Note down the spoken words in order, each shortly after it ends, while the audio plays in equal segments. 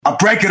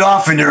break it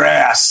off in your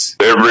ass.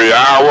 Every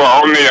hour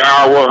on the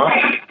hour,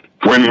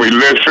 when we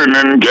listen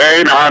and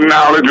gain our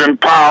knowledge and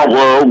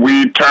power,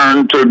 we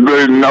turn to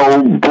the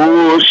no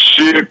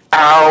bullshit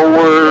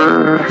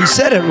hour. He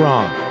said it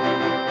wrong.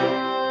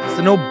 It's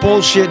the no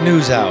bullshit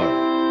news hour.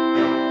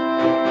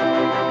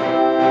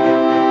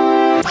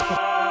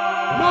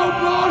 No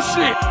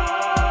bullshit.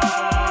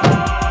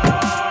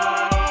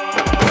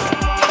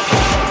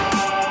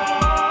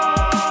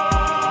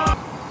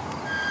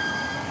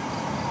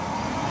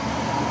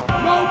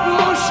 No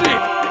bullshit.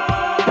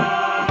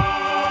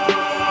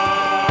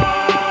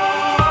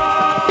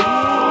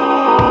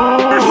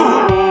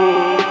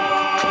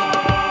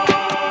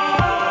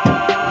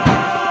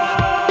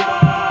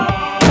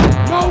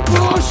 No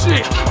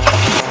bullshit.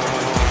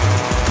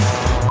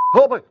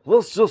 Oh my,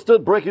 let's just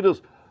did breaking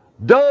news.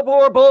 No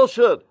more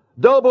bullshit.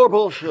 No more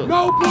bullshit.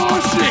 No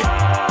bullshit.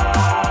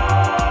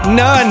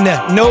 None.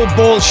 No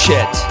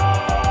bullshit.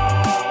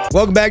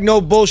 Welcome back,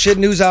 No Bullshit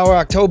News Hour,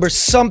 October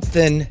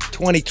something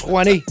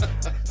 2020.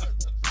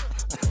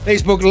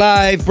 Facebook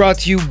Live brought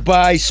to you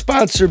by,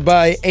 sponsored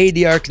by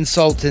ADR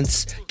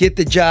Consultants. Get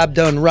the job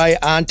done right,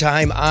 on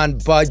time, on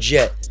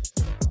budget.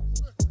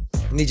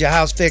 You need your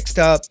house fixed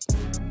up.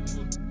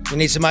 You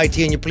need some IT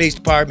in your police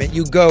department.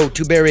 You go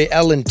to Barry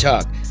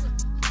Ellentuck.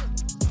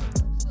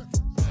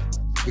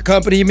 Your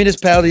company, your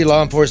municipality,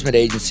 law enforcement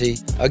agency.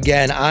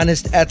 Again,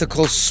 honest,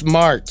 ethical,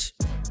 smart.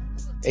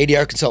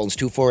 ADR Consultants,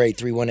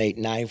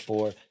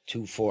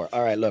 248-318-9424.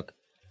 All right, look.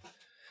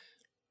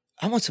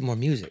 I want some more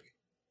music.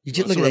 You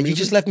just look at that. You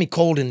just left me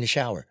cold in the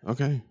shower.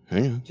 Okay,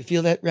 hang on. Did you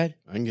feel that, Red?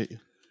 I can get you.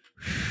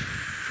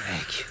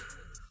 Thank you.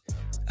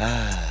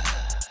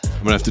 I'm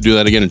gonna have to do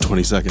that again in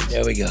 20 seconds.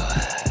 There we go.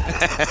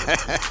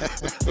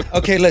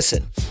 Okay,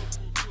 listen.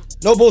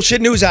 No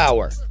Bullshit News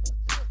Hour.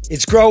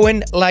 It's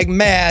growing like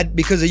mad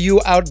because of you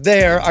out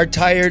there are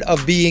tired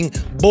of being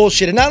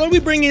bullshit. And not only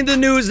bringing the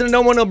news that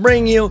no one will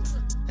bring you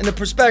and the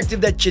perspective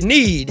that you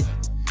need,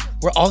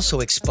 we're also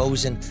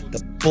exposing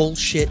the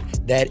bullshit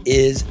that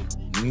is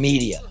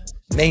media,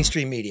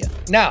 mainstream media.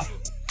 Now,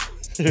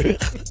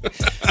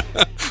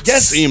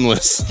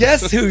 Seamless.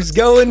 Guess who's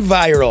going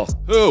viral?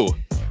 Who?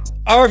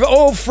 Our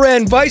old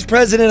friend, Vice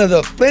President of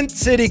the Flint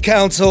City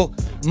Council,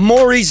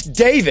 Maurice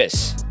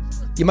Davis.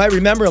 You might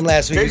remember him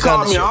last week. They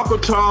called me Uncle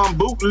Tom,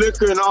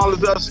 bootlicker, and all of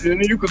that,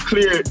 and you could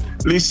clearly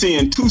see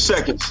in 2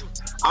 seconds,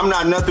 I'm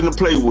not nothing to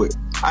play with.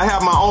 I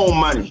have my own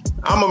money.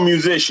 I'm a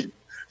musician.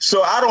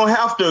 So I don't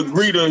have to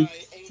agree to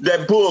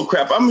that bull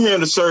crap. I'm here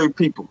to serve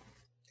people.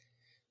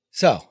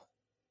 So,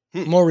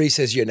 Maurice,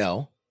 as you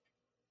know,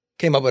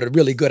 came up with a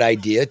really good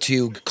idea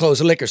to close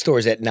the liquor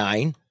stores at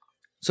 9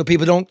 so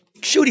people don't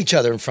shoot each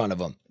other in front of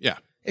them. Yeah.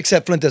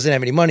 Except Flint doesn't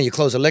have any money. You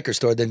close a liquor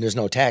store, then there's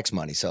no tax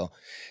money. So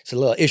it's a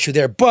little issue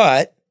there.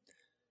 But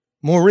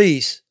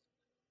Maurice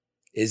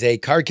is a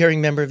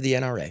card-carrying member of the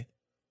NRA,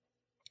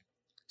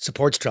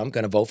 supports Trump,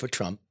 going to vote for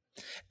Trump.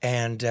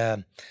 And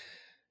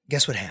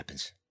guess what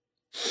happens?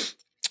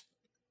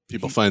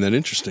 People find that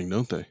interesting,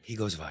 don't they? He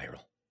goes viral.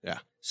 Yeah.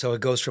 So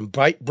it goes from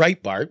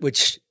Breitbart,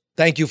 which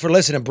thank you for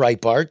listening,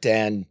 Breitbart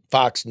and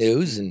Fox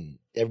News and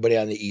everybody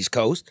on the East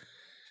Coast.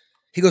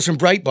 He goes from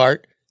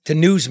Breitbart to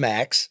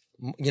Newsmax,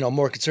 you know,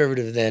 more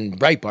conservative than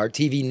Breitbart,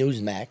 TV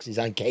Newsmax. He's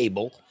on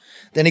cable.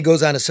 Then he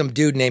goes on to some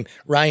dude named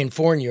Ryan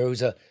Fournier,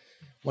 who's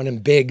one of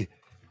them big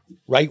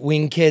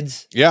right-wing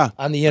kids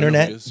on the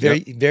internet.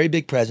 Very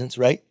big presence,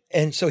 right?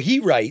 And so he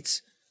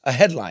writes a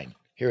headline.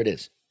 Here it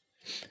is.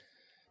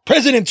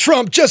 President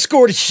Trump just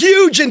scored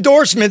huge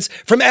endorsements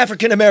from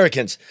African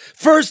Americans.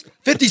 First,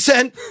 50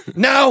 Cent,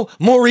 now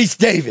Maurice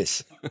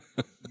Davis.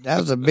 That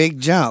was a big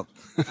jump.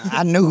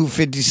 I knew who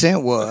 50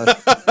 Cent was.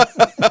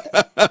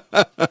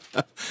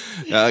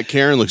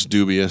 Karen looks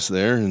dubious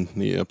there in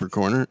the upper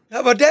corner.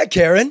 How about that,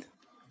 Karen?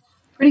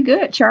 Pretty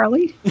good,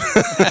 Charlie.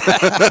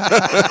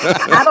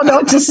 I don't know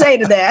what to say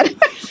to that.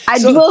 I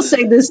will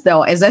say this,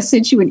 though, as I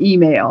sent you an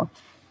email.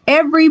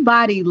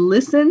 Everybody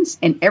listens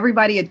and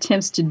everybody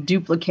attempts to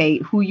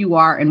duplicate who you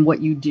are and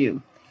what you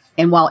do.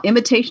 And while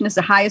imitation is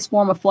the highest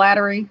form of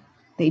flattery,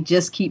 they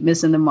just keep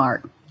missing the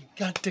mark. You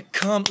got to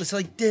come. It's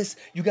like this.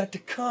 You got to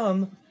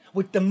come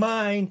with the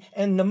mind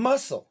and the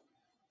muscle.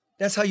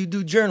 That's how you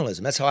do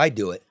journalism. That's how I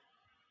do it.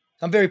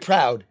 I'm very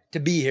proud to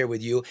be here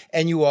with you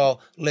and you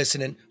all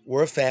listening.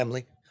 We're a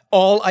family.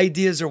 All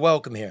ideas are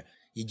welcome here.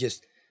 You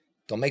just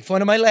don't make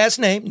fun of my last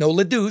name. No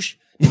LaDouche.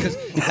 Because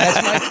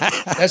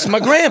that's my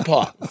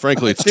grandpa.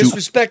 Frankly, it's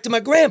disrespect to my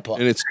grandpa.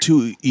 And it's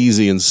too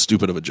easy and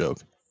stupid of a joke.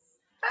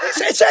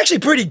 It's actually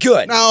pretty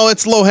good. No,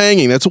 it's low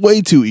hanging. That's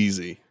way too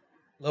easy.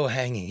 Low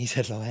hanging. He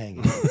said low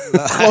hanging.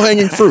 Low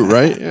hanging fruit,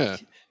 right? Yeah.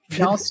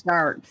 Don't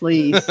start,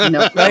 please.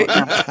 Right?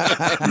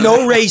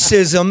 No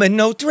racism and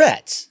no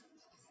threats.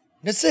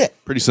 That's it.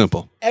 Pretty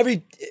simple.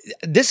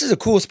 This is a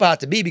cool spot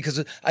to be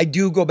because I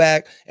do go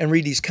back and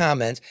read these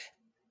comments,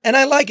 and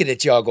I like it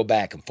that y'all go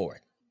back and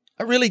forth.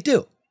 I really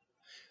do.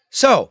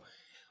 So,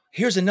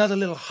 here's another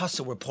little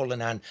hustle we're pulling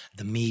on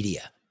the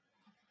media.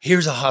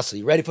 Here's a hustle.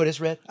 You ready for this,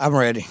 Red? I'm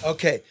ready.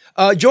 Okay.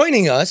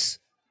 Joining us,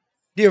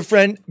 dear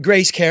friend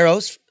Grace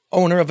Caros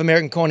owner of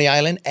American Coney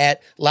Island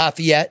at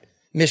Lafayette,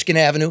 Michigan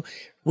Avenue,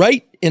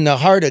 right in the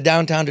heart of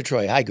downtown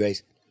Detroit. Hi,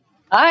 Grace.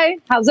 Hi,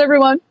 how's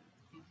everyone?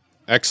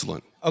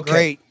 Excellent. Okay.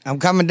 Great. I'm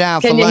coming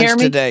down Can for you lunch hear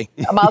me? today.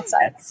 I'm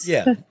outside.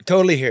 Yeah,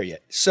 totally hear you.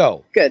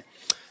 So, Good.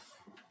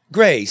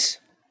 Grace,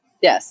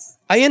 Yes.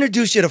 I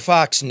introduced you to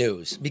Fox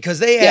News because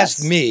they Yes.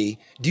 asked me,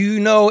 do you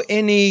know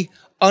any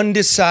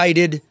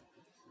undecided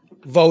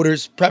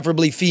voters,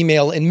 preferably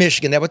female, in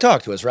Michigan that would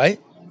talk to us, right?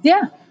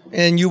 Yeah.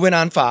 And you went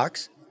on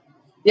Fox.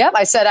 Yep.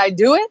 I said I'd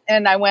do it,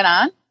 and I went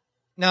on.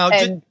 Now,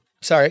 And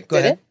sorry, go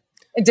did ahead.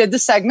 it. I did the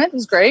segment. It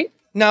was great.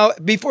 Now,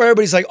 before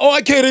everybody's like, oh,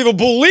 I can't even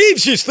believe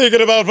she's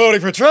thinking about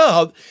voting for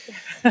Trump,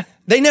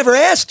 they never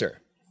asked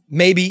her.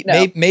 Maybe,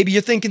 No. maybe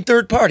you're thinking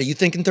third party. You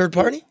thinking third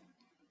party?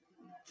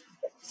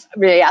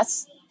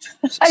 Yes.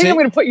 I See? think I'm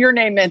going to put your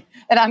name in,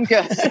 and I'm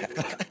good.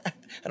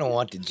 I don't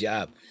want the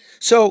job.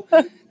 So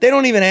they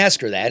don't even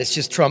ask her that. It's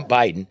just Trump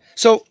Biden.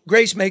 So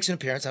Grace makes an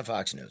appearance on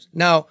Fox News.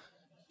 Now,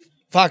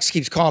 Fox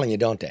keeps calling you,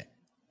 don't they?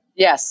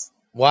 Yes.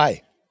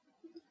 Why?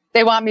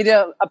 They want me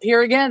to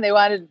appear again. They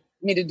wanted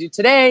me to do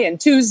today and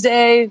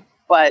Tuesday,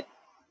 but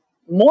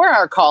more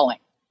are calling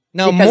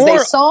Now, because more.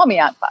 they saw me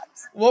on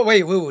Fox. Well,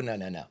 wait,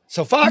 no.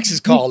 So Fox is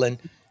calling,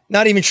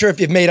 not even sure if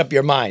you've made up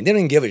your mind. They don't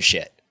even give a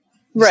shit.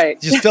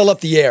 Right. Just fill up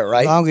the air, As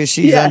right? long as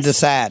she's Yes.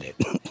 undecided.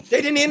 They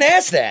didn't even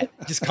ask that.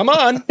 Just come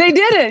on. They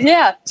did it.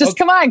 Yeah. Just Okay.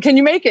 come on. Can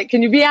you make it?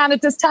 Can you be on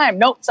at this time?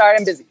 Nope. Sorry,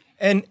 I'm busy.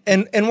 And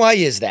why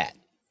is that?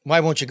 Why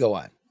won't you go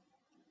on?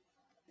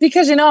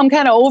 Because, I'm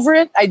kind of over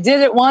it. I did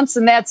it once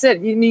and that's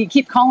it. You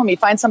keep calling me.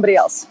 Find somebody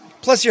else.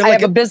 Plus, you're I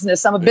like have a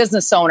business. I'm a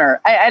business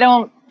owner.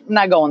 I'm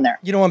not going there.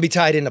 you don't want to be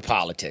tied into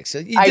politics.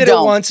 You I did it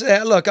don't. once.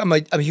 Look, I'm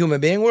a human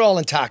being. We're all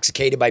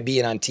intoxicated by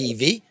being on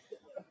TV,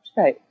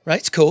 Right. right?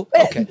 It's cool.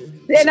 Okay.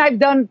 And I've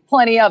done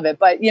plenty of it.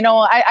 But,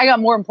 I got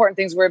more important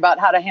things to worry about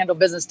how to handle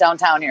business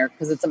downtown here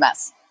because it's a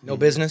mess. No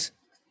business.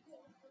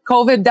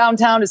 COVID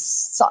downtown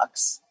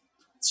sucks.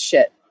 It's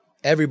shit.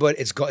 Everybody,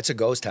 it's a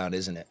ghost town,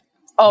 isn't it?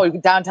 Oh,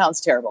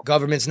 downtown's terrible.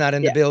 Government's not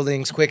in the Yeah.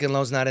 buildings. Quicken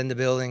Loan's not in the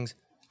buildings.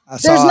 I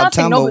There's saw a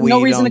nothing. No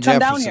tumbleweed reason to on come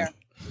down Jefferson.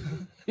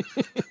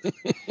 here.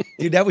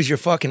 Dude, that was your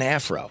fucking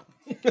afro.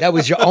 That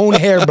was your own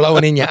hair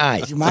blowing in your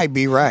eyes. You might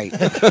be right.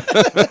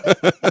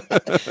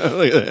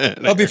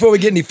 Well, before we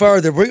get any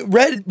farther,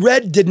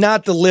 Red did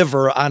not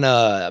deliver on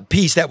a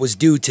piece that was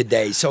due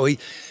today, so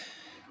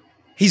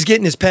he's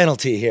getting his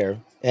penalty here.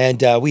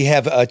 And we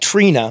have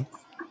Trina.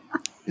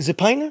 Is it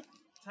Tyner?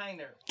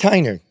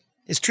 Tyner.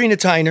 It's Trina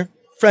Tyner,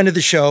 friend of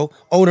the show,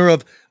 owner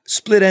of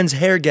Split Ends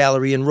Hair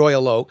Gallery in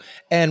Royal Oak.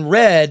 And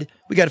Red,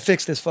 we got to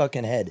fix this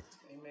fucking head.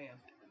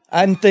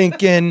 I'm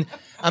thinking,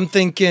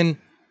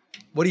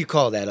 what do you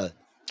call that?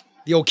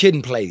 The old kid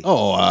and play.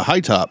 Oh,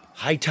 high top.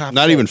 High top.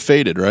 Not fade. even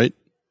faded, right?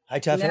 High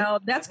top. fade? No,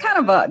 that's kind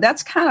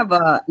of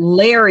a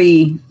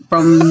Larry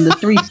from the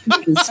Three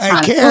Stooges. Hey, kind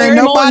of. Karen, Curly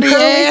nobody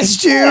Curly.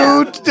 asked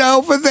you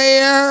over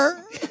there.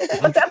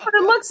 But that's what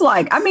it looks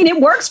like. I mean, it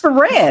works for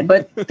Red,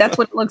 but that's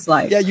what it looks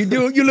like. Yeah, you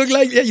do. You look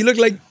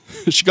like.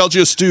 She called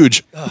you a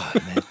stooge.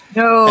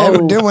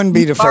 No, That wouldn't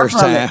be the Far first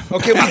from it. time.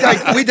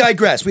 Okay, we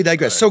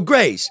digress. So,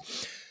 Grace,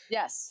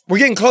 Yes. we're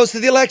getting close to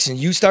the election.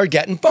 You start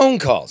getting phone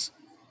calls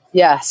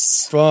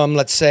Yes. from,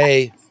 let's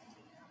say,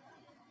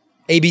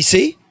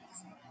 ABC.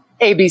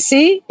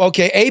 ABC.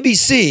 Okay,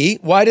 ABC.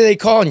 Why do they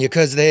calling you?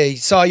 Because they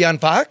saw you on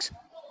Fox.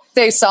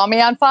 They saw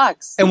me on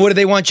Fox. And what do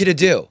they want you to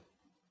do?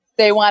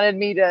 They wanted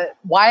me to,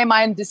 why am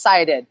I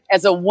undecided?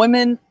 As a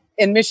woman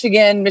in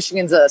Michigan,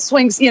 Michigan's a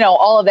swings,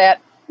 all of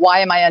that. Why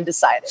am I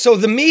undecided? So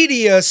the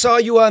media saw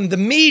you on the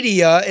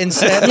media and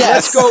said,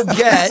 Yes. let's go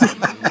get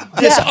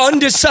this Yes.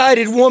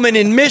 undecided woman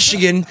in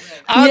Michigan.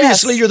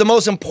 Obviously, Yes. you're the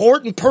most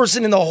important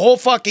person in the whole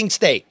fucking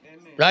state,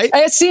 right?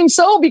 It seems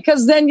so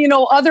because then,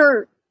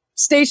 other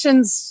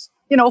stations,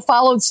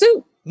 followed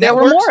suit. There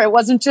were Networks? more. It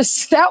wasn't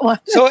just that one.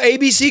 So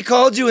ABC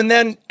called you and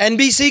then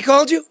NBC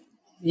called you?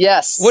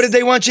 Yes. What did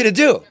they want you to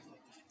do?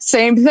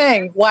 Same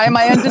thing. Why am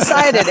I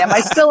undecided? Am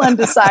I still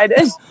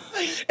undecided?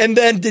 And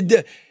then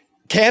did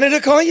Canada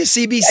call you?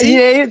 CBC?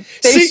 Yeah,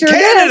 they See, sure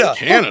Canada.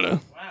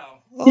 Canada.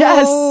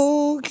 Yes.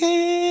 Oh,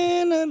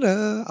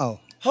 Canada. Oh.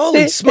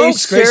 Holy They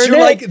smokes, sure Grace. You're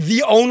did. like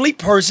the only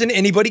person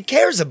anybody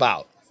cares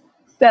about.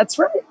 That's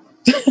right.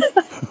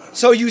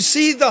 So you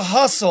see the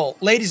hustle,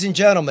 ladies and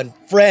gentlemen,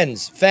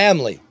 friends,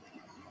 family,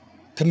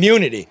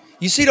 community.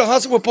 You see the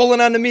hustle we're pulling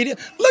on the media?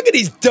 Look at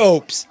these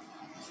dopes.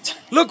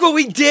 Look what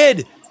we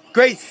did.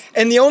 Great.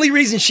 And the only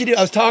reason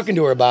I was talking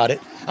to her about it,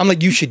 I'm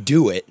like, you should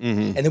do it.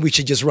 And then we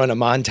should just run a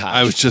montage.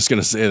 I was just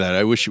going to say that.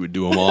 I wish you would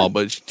do them all,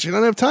 but she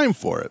doesn't have time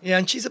for it. Yeah,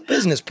 and she's a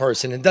business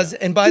person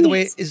and by the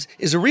way,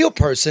 is a real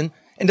person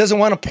and doesn't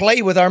want to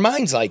play with our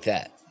minds like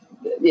that.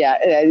 Yeah,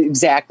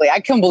 exactly. I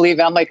couldn't believe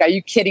it. I'm like, are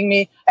you kidding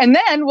me? And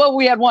then,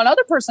 we had one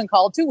other person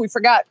call too. We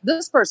forgot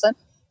this person.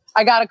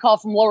 I got a call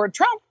from Laura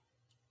Trump.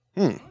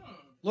 Laura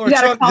You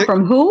got a Trump, call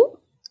from who?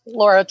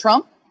 Laura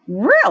Trump.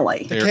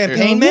 Really? the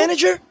campaign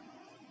manager?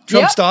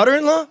 Trump's Yep.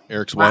 daughter-in-law?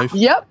 Eric's wife.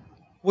 Yep.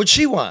 What'd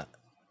she want?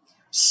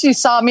 She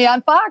saw me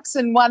on Fox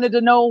and wanted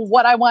to know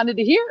what I wanted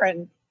to hear.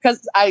 And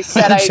because I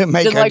said I to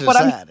make didn't her like what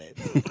I'm. decide it.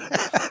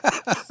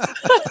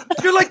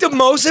 You're like the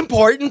most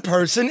important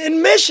person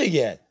in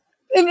Michigan.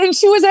 And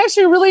she was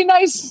actually a really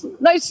nice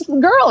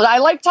girl. I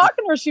liked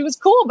talking to her. She was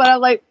cool, but I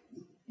like,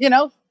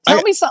 tell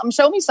me something,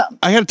 show me something.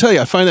 I got to tell you,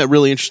 I find that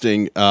really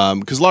interesting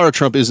because Lara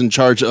Trump is in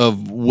charge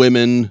of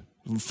women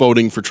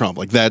voting for Trump.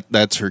 Like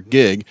that's her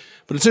gig.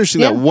 But it's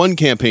interesting that one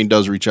campaign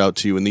does reach out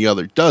to you and the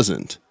other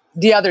doesn't.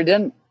 The other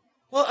didn't.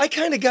 Well, I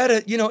kind of got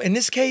to, in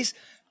this case,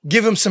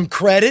 give him some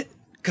credit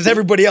because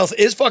everybody else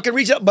is fucking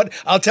reaching out. But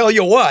I'll tell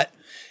you what.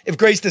 If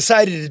Grace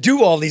decided to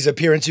do all these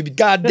appearances, you'd be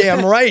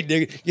goddamn right.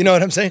 You know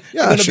what I'm saying?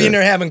 Yeah, You're going to be in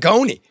there having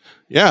Coney.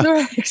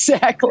 Yeah.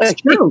 Exactly.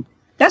 That's true.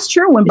 That's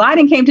true. When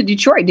Biden came to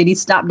Detroit, did he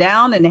stop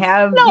down and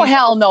have? No,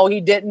 hell no, he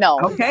didn't. No.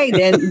 Okay,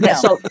 then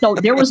so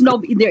there was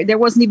there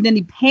wasn't even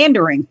any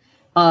pandering.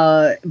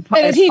 And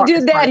if he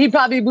did that, he'd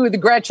probably move the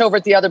Gretsch over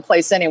at the other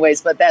place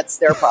anyways, but that's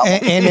their problem.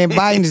 And in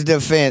Biden's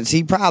defense,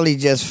 he probably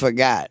just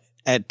forgot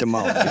at the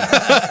moment.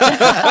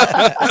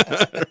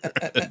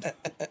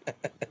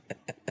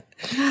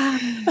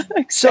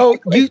 So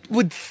you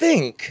would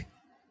think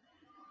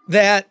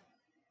that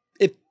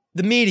if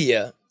the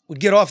media would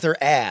get off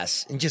their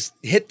ass and just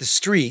hit the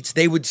streets,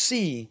 they would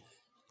see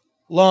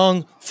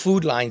long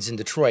food lines in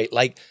Detroit,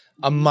 like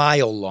a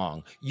mile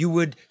long. You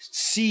would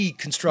see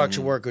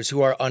construction workers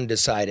who are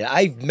undecided.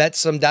 I've met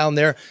some down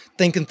there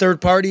thinking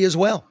third party as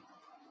well.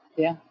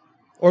 Yeah.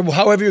 Or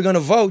however you're going to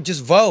vote,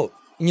 just vote,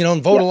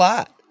 and vote a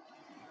lot.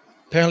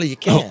 Apparently you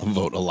can't.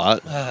 Vote a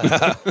lot.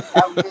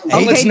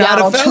 It's not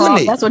a Donald felony.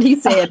 Trump, that's what he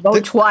said.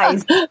 Vote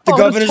twice. The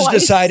governor's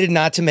decided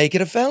not to make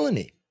it a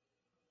felony.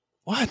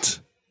 What?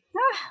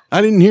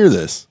 I didn't hear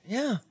this.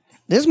 Yeah.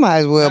 This might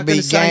as well Not be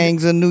gonna sign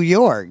gangs in New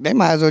York. They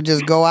might as well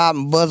just go out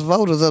and bust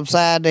voters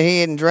upside the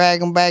head and drag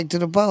them back to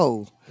the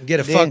polls. Get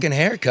a fucking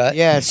haircut.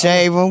 Yeah,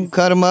 shave them,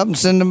 cut them up, and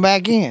send them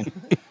back in.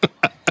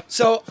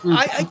 So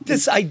I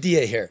this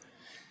idea here.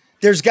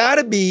 There's got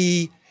to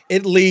be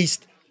at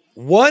least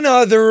one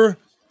other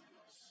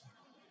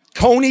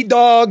Coney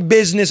dog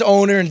business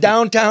owner in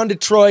downtown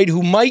Detroit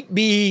who might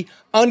be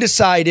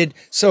undecided.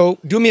 So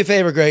do me a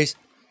favor, Grace.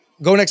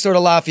 Go next door to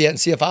Lafayette and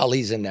see if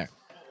Ali's in there.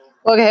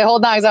 Okay,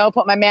 hold on, because I will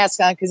put my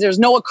mask on because there's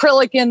no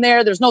acrylic in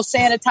there. There's no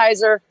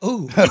sanitizer.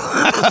 Ooh.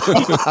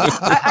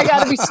 I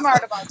got to be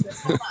smart about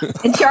this. Hold on.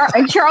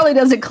 And Charlie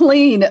doesn't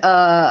clean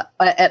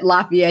at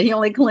Lafayette. He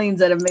only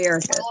cleans at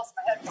America.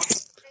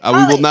 We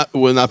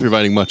will not be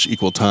providing much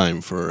equal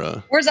time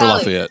for Where's for Ali?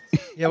 Lafayette.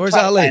 Yeah, where's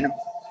Ali?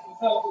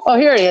 Oh,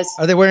 here he is.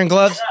 Are they wearing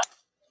gloves?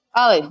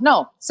 Ali,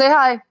 no. Say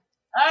hi.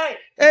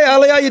 Hey,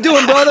 Ali, how you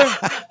doing, brother?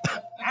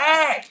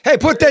 Hey,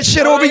 put that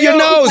shit over your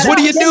nose. What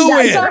are you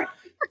doing? Sorry.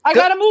 I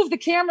got to move the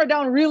camera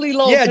down really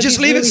low. Yeah, 'cause just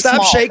he's leave really it. Stop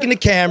small. shaking the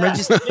camera.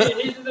 Just This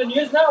is the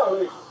news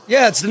now.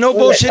 yeah, it's the No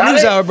Bullshit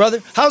News Hour,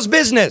 brother. How's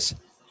business?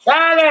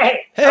 Charlie,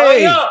 Hey, how are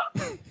you?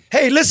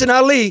 hey, listen,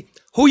 Ali,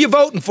 who you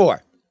voting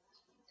for?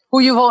 Who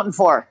you voting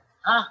for?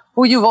 Huh?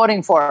 Who you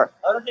voting for?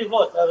 I already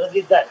vote. I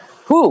already did that.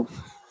 Who? I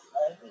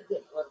already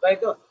did. What I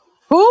do?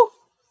 Who?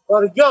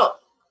 For Joe.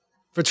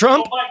 For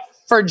Trump?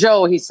 For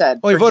Joe, he said.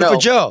 Oh, you voted for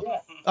Joe.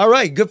 All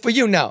right, good for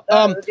you now. I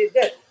already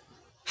did.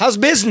 How's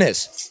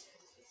business?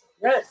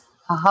 Yes.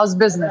 How's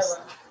business?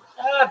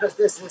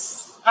 Business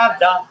is up,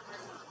 down.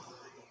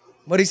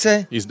 What'd he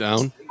say? He's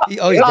down. He's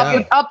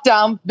down. Up,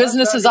 down.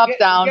 Business is up,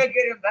 down. You're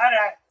getting better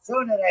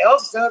sooner, I hope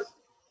so.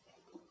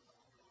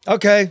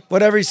 Okay,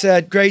 whatever he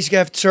said. Grace, you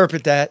have to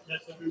interpret that.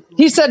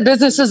 He said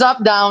business is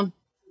up, down.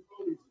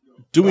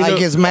 Do we Like know?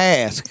 his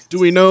mask. Do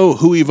we know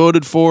who he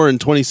voted for in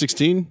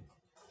 2016?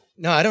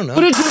 No, I don't know.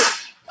 Who did you?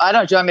 I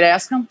don't. Do you want me to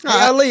ask him?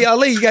 Hey,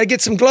 Ali, you got to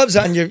get some gloves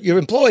on your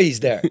employees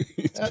there.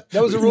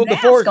 That was a rule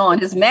Mask before. on.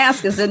 His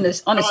mask is on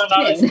his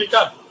chin. Speak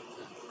up.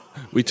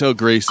 We tell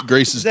Grace.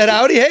 Grace is Is that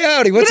Audi? Hey,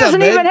 Audi, what's He up, doesn't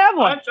man? even have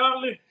one. Hi,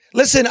 Charlie.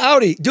 Listen,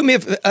 Audi, do me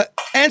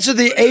answer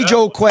the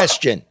age-old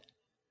question.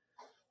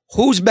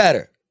 Who's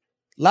better,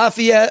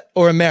 Lafayette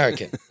or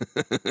American?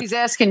 He's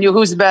asking you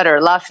who's better,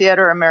 Lafayette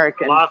or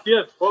American?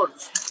 Lafayette, of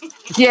course.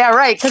 Yeah,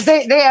 right. Because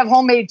they have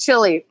homemade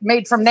chili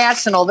made from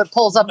National that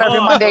pulls up every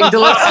Monday and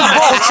delivers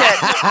bullshit.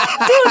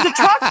 Dude,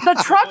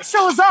 the truck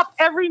shows up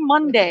every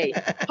Monday.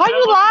 How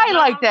you lie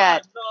like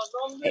that?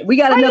 We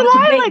got Why another you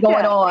lie debate like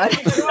going that? on.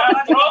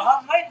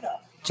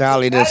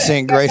 Charlie just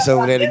sent Grace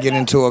over there to get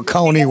into a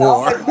Coney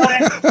War.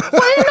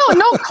 Well,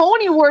 no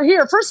Coney War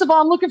here. First of all,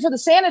 I'm looking for the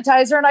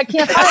sanitizer and I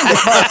can't find it.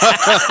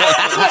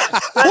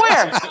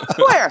 Where?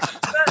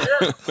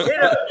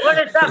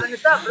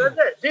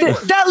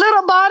 That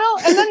little bottle?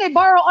 And then they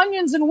borrow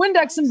onions and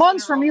Windex and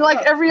buns from me like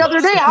every other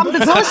day. I'm the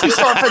grocery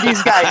store for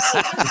these guys.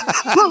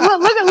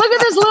 Look at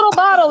this little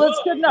bottle.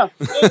 That's good enough.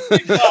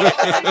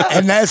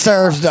 And that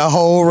serves the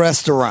whole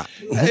restaurant.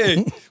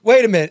 Hey,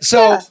 wait a minute.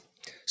 So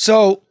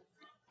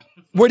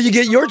where do you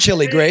get your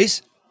chili,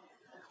 Grace?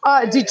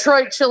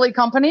 Detroit Chili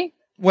Company.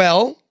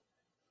 Well,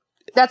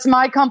 That's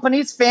my company.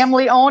 It's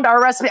family owned.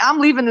 Our recipe. I'm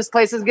leaving this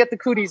place and get the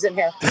cooties in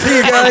here. see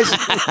you guys.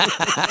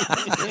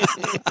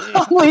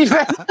 I'm leaving.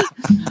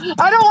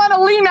 I don't want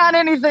to lean on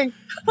anything.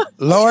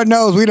 Lord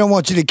knows we don't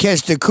want you to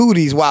catch the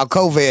cooties while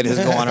COVID is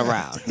going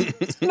around.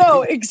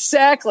 No,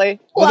 exactly.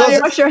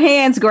 Well, wash your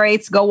hands,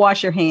 Grace. Go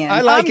wash your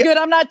hands. I'm good.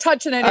 I'm not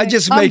touching anything. I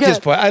just make this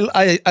point.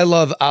 I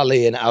love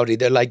Ali and Audi.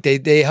 They're like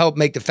they help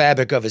make the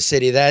fabric of a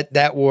city.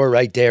 That war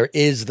right there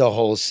is the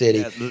whole city.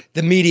 Yeah.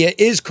 The media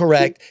is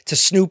correct to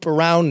snoop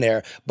around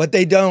there, but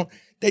they don't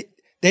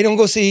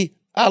go see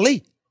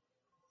Ali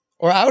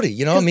or Audi.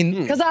 You know, I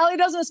mean, because Ali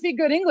doesn't speak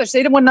good English,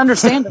 they wouldn't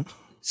understand him.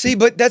 See,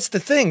 but that's the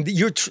thing.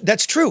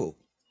 That's true,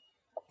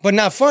 but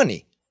not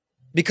funny.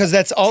 Because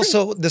that's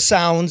also the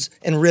sounds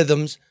and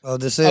rhythms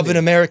of an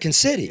American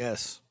city.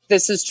 Yes.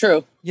 This is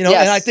true. You know,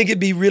 and I think it'd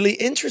be really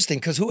interesting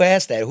because who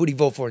asked that? Who'd he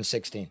vote for in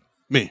 2016?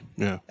 Me,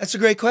 yeah. That's a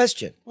great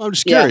question. Well, I'm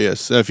just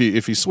curious if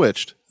he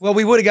switched. Well,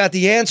 we would have got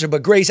the answer,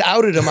 but Grace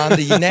outed him on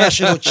the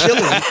national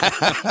chili.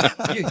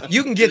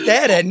 You can get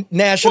that at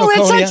National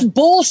Well, it's Coney. such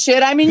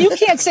bullshit. I mean, you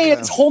can't say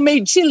it's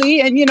homemade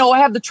chili and,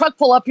 have the truck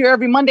pull up here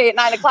every Monday at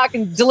 9 o'clock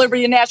and deliver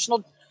you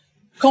national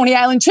Coney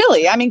Island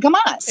chili. I mean, come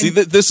on. See,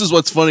 this is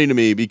what's funny to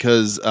me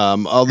because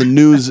all the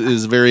news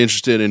is very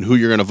interested in who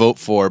you're going to vote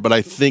for, but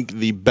I think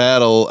the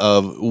battle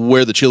of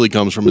where the chili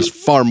comes from is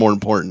far more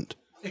important.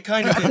 It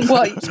kind of is.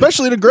 Well,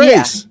 especially to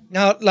Grace.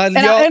 Yeah.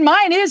 Now, and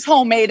mine is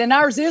homemade, and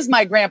ours is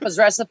my grandpa's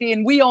recipe,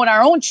 and we own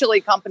our own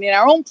chili company and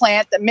our own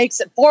plant that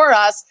makes it for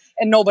us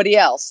and nobody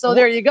else. So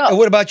there you go. And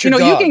what about your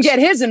dogs? You can get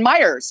his in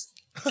Myers.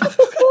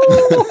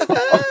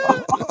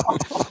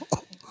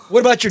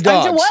 What about your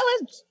dogs?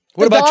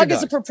 What about your dog?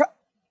 Is a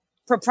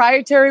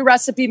proprietary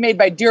recipe made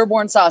by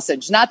Dearborn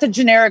Sausage, not the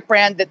generic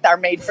brand that are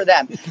made for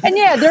them. And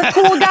yeah, they're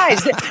cool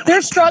guys.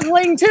 They're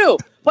struggling too.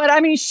 But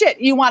I mean,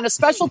 shit, you want a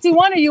specialty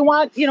one or you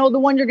want, the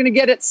one you're going to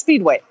get at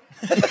Speedway?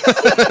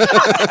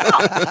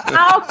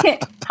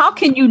 How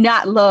can you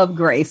not love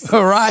Grace?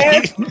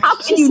 Right. How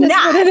can you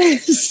not?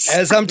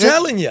 As I'm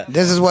telling you.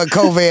 This is what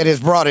COVID has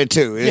brought it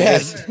to.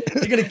 Yes.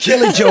 You're going to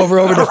kill each other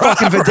over the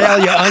fucking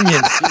Vidalia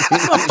onions.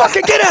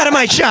 Fucking get out of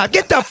my shop.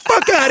 Get the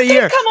fuck out of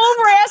here. They come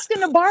over asking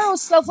to borrow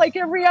stuff like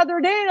every other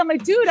day. And I'm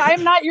like, dude, I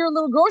am not your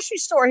little grocery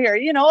store here.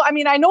 I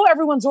mean, I know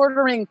everyone's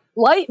ordering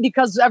light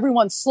because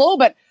everyone's slow,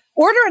 but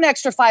order an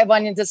extra 5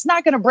 onions. It's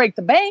not going to break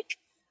the bank.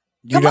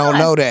 You don't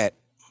know that.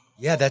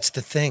 Yeah, that's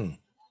the thing.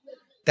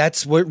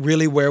 That's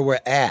really where we're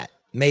at.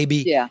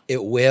 Maybe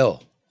it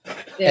will.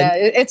 Yeah,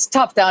 it's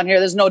tough down here.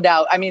 There's no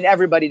doubt. I mean,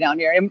 everybody down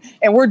here.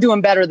 And we're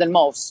doing better than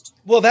most.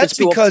 Well, that's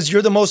because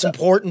you're the most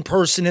important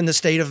person in the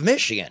state of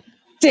Michigan.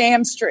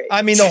 Damn straight.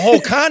 I mean, the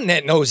whole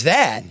continent knows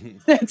that.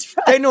 That's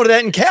right. They know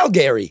that in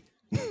Calgary.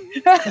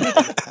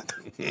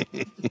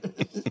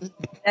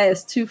 That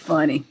is too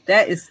funny.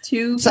 That is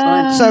too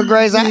funny. So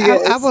Grace,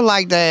 I would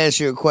like to ask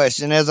you a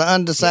question. As an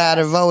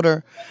undecided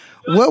voter,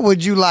 what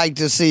would you like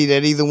to see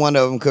that either one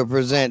of them could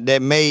present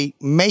that may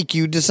make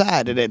you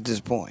decided at this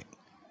point?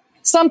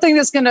 Something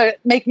that's going to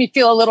make me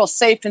feel a little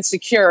safe and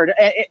secured.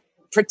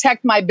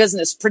 Protect my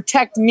business.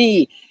 Protect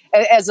me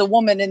as a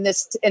woman in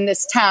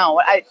this town.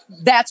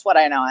 That's what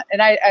I know,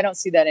 and I don't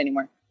see that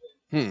anymore.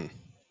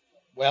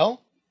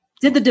 Well,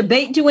 did the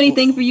debate do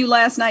anything for you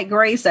last night,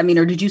 Grace? I mean,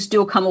 or did you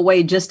still come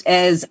away just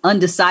as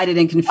undecided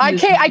and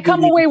confused? I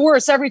come away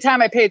worse every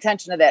time I pay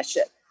attention to that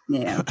shit.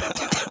 Yeah.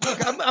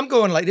 Look, I'm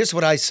going like this is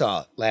what I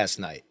saw last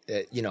night,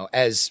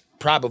 as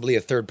probably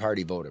a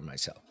third-party voter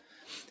myself.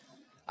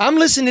 I'm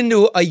listening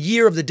to a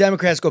year of the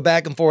Democrats go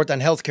back and forth on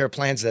healthcare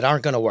plans that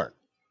aren't going to work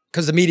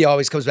because the media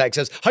always comes back and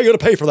says, how are you going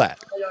to pay for that?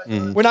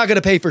 Mm-hmm. We're not going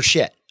to pay for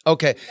shit.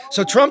 Okay,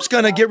 so Trump's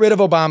going to get rid of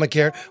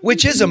Obamacare,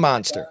 which is a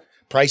monster.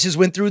 Prices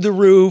went through the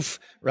roof,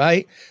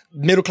 right?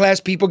 Middle-class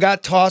people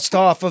got tossed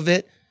off of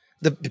it.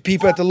 The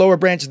people at the lower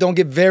branches don't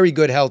get very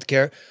good health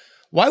care.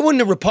 Why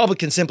wouldn't a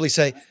Republican simply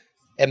say,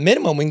 at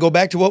minimum, we can go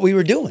back to what we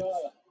were doing,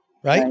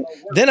 right?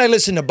 Then I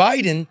listened to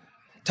Biden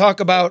talk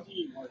about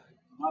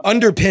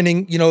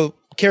underpinning,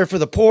 care for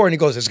the poor, and he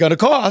goes, it's going to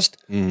cost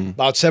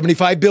about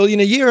 $75 billion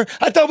a year.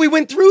 I thought we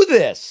went through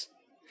this.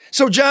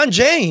 So John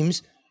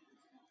James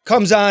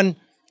comes on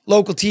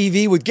local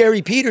TV with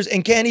Gary Peters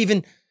and can't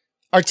even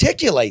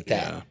articulate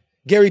that. Yeah.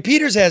 Gary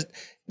Peters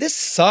this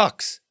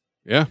sucks.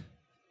 Yeah.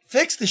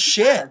 Fix the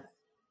shit.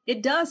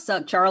 It does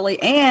suck,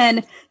 Charlie.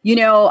 And,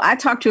 I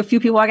talked to a few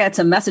people. I got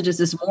some messages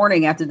this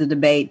morning after the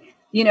debate.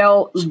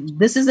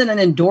 This isn't an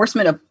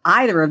endorsement of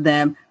either of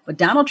them, but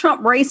Donald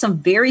Trump raised some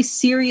very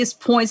serious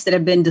points that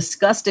have been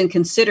discussed and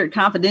considered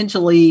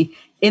confidentially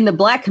in the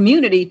Black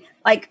community.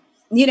 Like,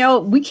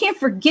 we can't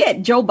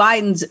forget Joe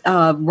Biden's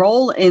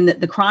role in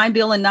the crime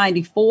bill in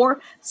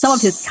 94, some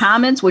of his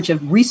comments, which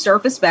have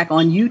resurfaced back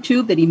on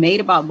YouTube that he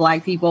made about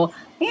Black people,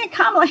 and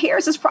Kamala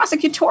Harris's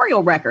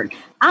prosecutorial record.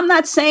 I'm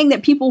not saying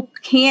that people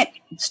can't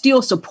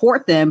still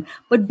support them,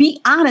 but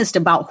be honest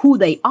about who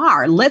they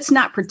are. Let's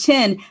not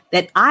pretend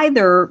that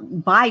either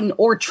Biden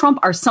or Trump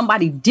are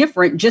somebody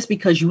different just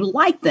because you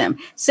like them.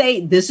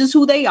 Say, this is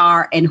who they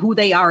are, and who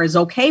they are is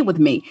okay with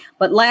me.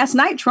 But last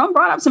night, Trump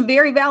brought up some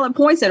very valid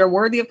points that are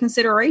worthy of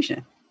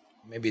consideration.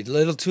 Maybe a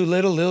little too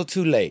little, little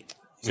too late.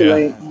 Too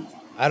late.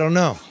 I don't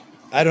know.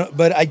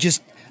 But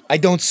I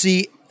don't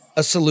see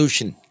a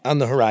solution on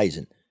the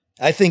horizon.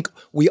 I think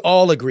we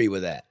all agree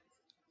with that.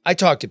 I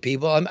talk to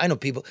people. I know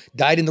people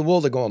died in the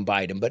wool. They're going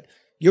Biden, but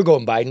you're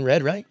going Biden,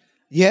 Red, right?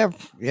 Yeah.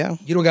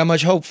 You don't got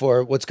much hope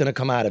for what's going to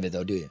come out of it,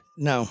 though, do you?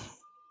 No.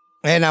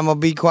 And I'm going to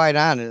be quite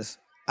honest.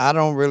 I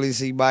don't really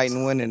see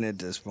Biden winning at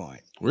this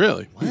point.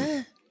 Really?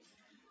 What?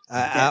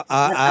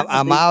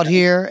 I'm out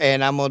here,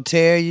 and I'm going to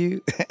tell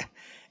you,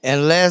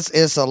 unless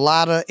it's a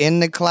lot of in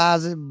the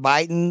closet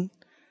Biden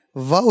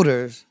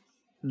voters,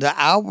 the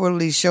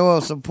outwardly show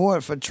of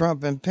support for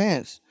Trump and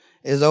Pence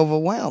is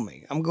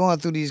overwhelming. I'm going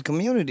through these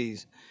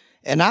communities,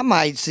 and I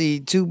might see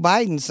 2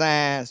 Biden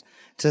signs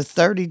to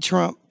 30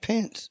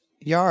 Trump-Pence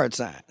yard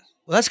signs.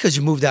 Well, that's because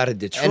you moved out of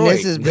Detroit. And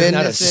this is There's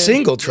not a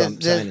single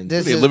Trump sign in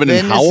this You is living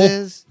in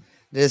Howell?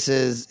 This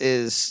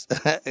is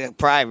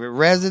private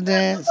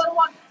residence.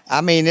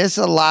 I mean, it's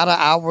a lot of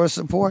outward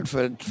support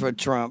for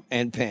Trump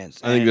and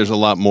Pence. I think there's a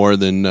lot more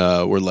than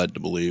we're led to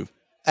believe.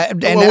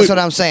 And that's what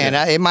I'm saying.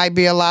 It might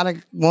be a lot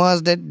of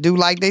ones that do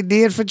like they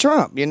did for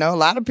Trump. You know, a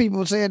lot of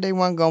people said they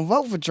weren't going to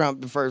vote for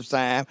Trump the first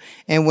time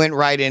and went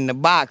right in the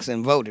box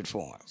and voted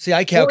for him. See,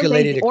 I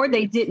calculated or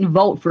they didn't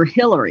vote for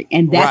Hillary,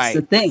 and that's Right.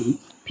 the thing.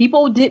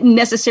 People didn't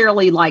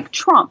necessarily like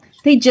Trump.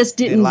 They just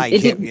didn't. like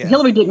him, yeah.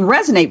 Hillary didn't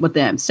resonate with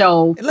them.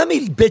 So Let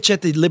me bitch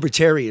at the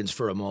libertarians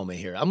for a moment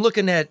here. I'm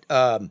looking at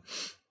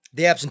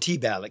the absentee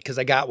ballot because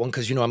I got one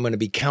because, you know, I'm going to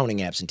be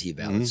counting absentee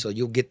ballots. So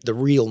you'll get the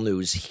real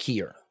news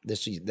here.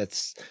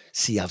 That's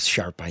see how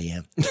sharp I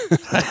am.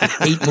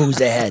 8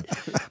 moves ahead.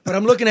 But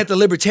I'm looking at the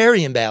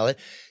libertarian ballot,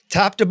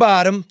 top to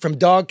bottom, from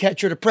dog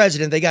catcher to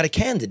president, they got a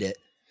candidate,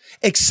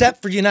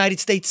 except for United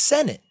States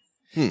Senate.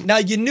 Now,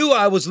 you knew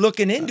I was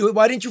looking into it.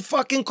 Why didn't you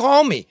fucking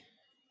call me?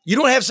 You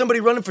don't have somebody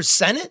running for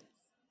Senate?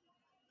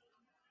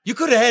 You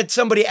could have had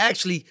somebody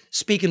actually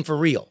speaking for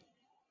real.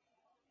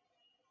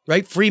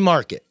 Right? Free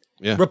market.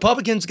 Yeah.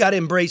 Republicans got to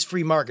embrace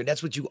free market.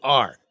 That's what you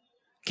are.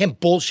 Can't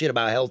bullshit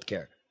about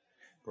healthcare.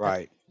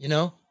 Right. You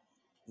know?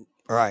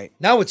 Right.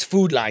 Now it's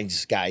food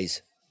lines,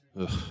 guys.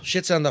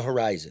 Shit's on the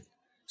horizon.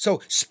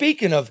 So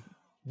speaking of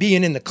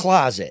being in the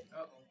closet,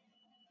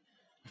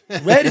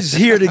 Red is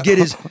here to get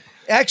his...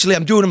 Actually,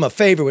 I'm doing him a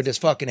favor with this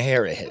fucking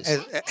hair of his.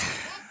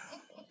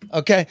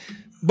 Okay?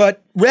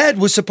 But Red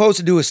was supposed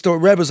to do a story.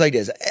 Red was like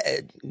this.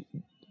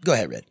 Go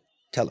ahead, Red.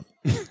 Tell him.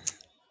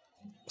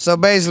 So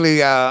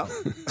basically, I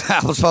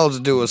was supposed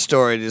to do a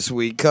story this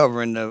week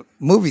covering the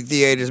movie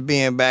theaters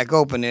being back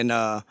open and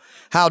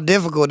how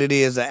difficult it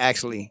is to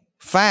actually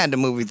find a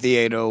movie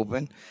theater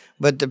open.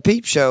 But the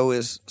Peep Show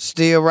is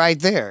still right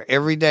there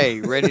every day,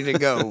 ready to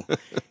go.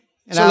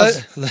 And So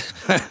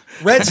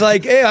Red's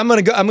like, hey, I'm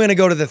gonna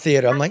go to the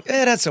theater. I'm like,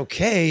 that's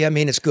okay. I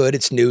mean, it's good.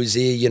 It's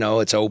newsy. You know,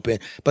 it's open,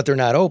 but they're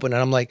not open.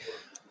 And I'm like,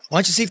 why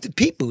don't you see if the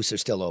Peep booths are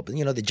still open?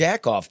 You know, the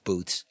jack-off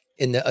booths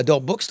in the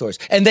adult bookstores.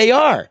 And they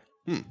are.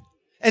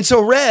 And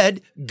so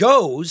Red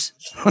goes,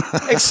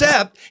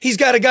 except he's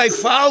got a guy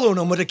following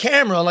him with a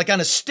camera, like on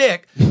a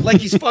stick,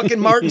 like he's fucking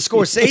Martin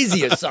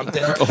Scorsese or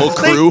something. A whole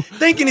crew.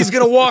 Thinking he's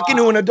going to walk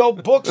into an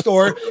adult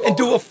bookstore and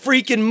do a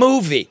freaking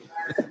movie.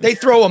 They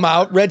throw him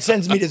out. Red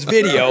sends me this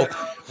video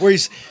where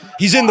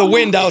he's in the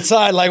wind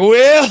outside like, well,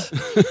 yeah,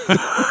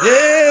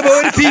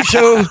 boy, the Peep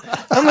Show.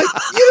 I'm like,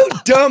 you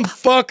dumb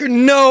fucker.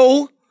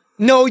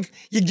 No,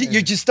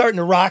 you're just starting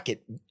to rock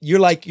it. You're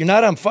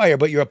not on fire,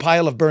 but you're a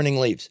pile of burning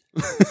leaves.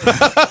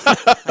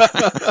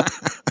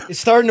 It's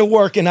starting to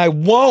work, and I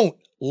won't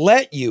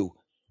let you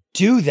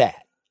do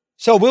that.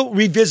 So we'll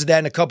revisit that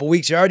in a couple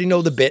weeks. You already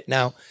know the bit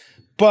now.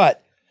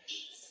 But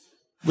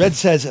Red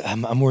says,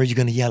 I'm worried you're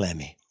going to yell at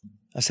me.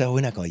 I said,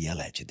 we're not going to yell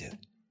at you, dude.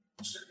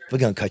 We're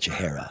going to cut your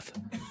hair off.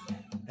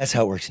 That's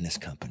how it works in this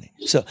company.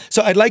 So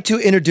I'd like to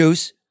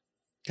introduce,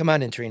 come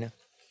on in, Trina.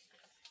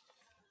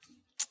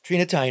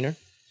 Trina Tyner.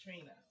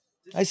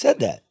 I said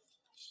that.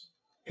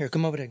 Here,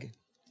 come over there again.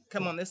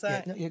 Come on this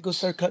side? Yeah, go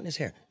start cutting his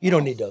hair. You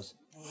don't need those.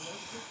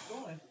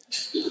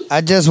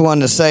 I just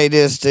want to say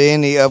this to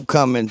any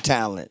upcoming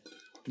talent.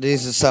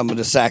 These are some of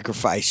the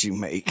sacrifice you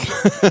make.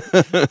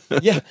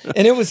 Yeah,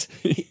 and it was,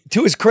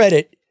 to his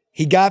credit,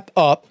 he got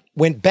up,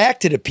 went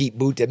back to the Peep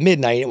booth at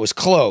midnight. It was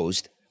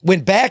closed.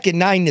 Went back at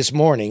 9 this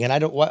morning, and I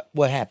don't,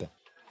 what happened?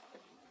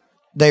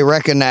 They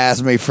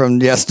recognized me from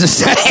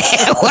yesterday.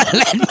 Wouldn't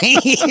let me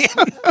in.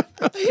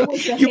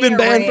 You've been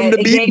banned from the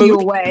It Peep gave you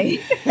booth. away.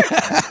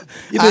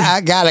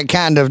 I got a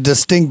kind of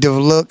distinctive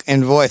look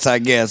and voice, I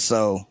guess,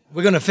 so.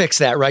 We're going to fix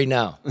that right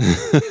now.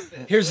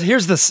 Here's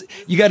the,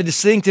 you got a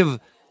distinctive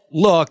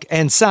look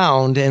and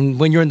sound, and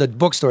when you're in the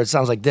bookstore, it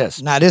sounds like this.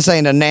 Now, this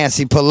ain't a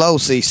Nancy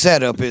Pelosi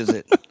setup, is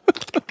it?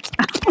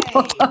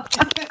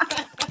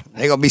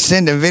 They're going to be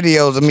sending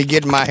videos of me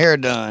getting my hair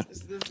done.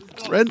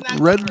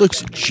 Red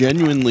looks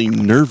genuinely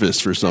nervous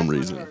for some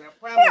reason.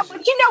 Yeah,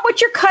 but you know what?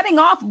 You're cutting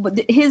off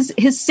his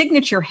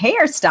signature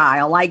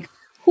hairstyle. Like,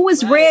 who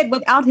is Red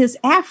without his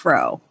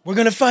afro? We're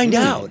going to find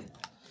out.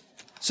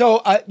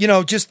 So, I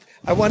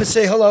want to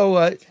say hello.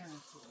 There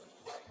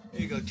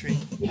you go, Trina.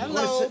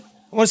 Hello.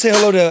 I want to say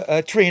hello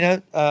to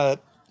Trina.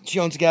 She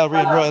owns a gallery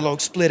in Royal Oak,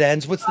 Split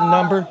Ends. What's the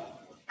number?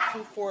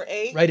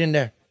 248. Right in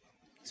there.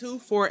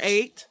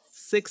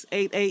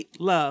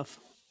 248-688-LOVE.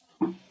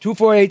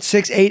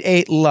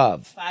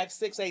 248-688-LOVE.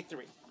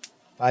 5683.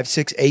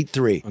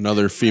 5683.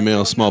 Another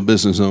female small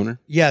business owner.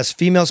 Yes,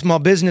 female small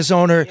business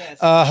owner. Yes.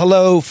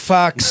 Hello,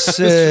 Fox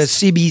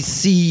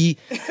CBC.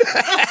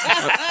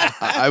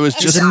 I was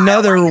just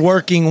another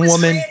working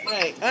woman.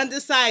 Right,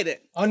 undecided.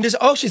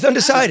 She's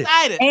undecided.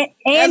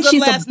 And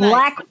she's a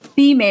black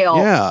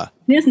female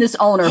business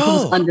owner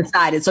who's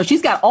undecided. So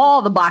she's got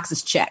all the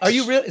boxes checked. Are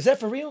you real? Is that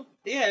for real?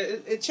 Yeah,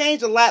 it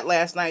changed a lot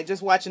last night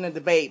just watching the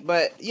debate.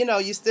 But, you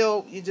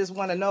just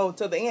want to know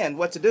to the end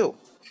what to do.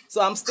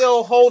 So I'm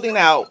still holding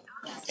out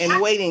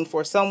and waiting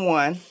for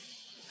someone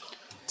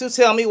to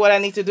tell me what I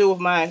need to do with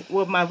my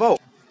vote.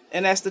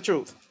 And that's the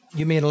truth.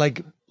 You mean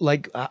like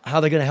how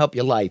they're going to help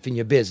your life and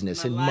your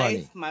business and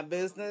money? My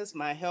business,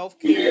 my health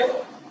care,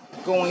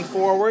 going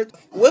forward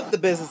with the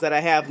business that I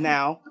have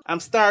now.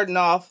 I'm starting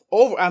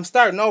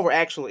over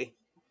actually.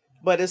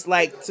 But it's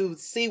like to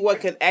see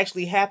what could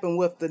actually happen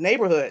with the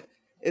neighborhood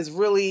is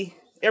really,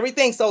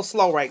 everything's so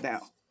slow right now.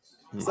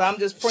 So I'm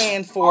just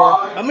praying for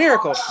a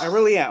miracle. I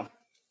really am.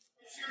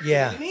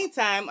 Yeah. In the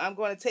meantime, I'm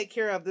going to take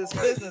care of this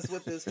business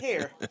with his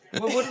hair.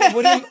 What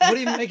do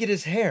you make it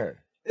his hair?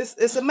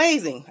 It's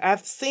amazing.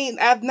 I've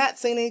not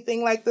seen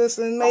anything like this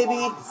in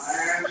maybe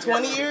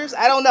 20 years.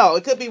 I don't know.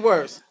 It could be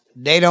worse.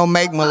 They don't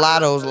make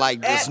mulattoes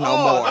like this no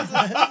more. This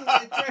is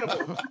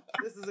incredible.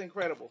 This is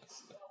incredible.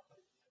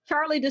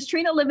 Charlie, does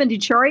Trina live in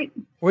Detroit?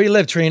 Where you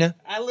live, Trina?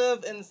 I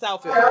live in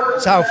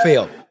Southfield.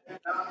 Southfield.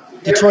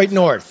 Detroit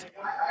North.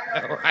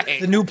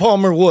 Right. The New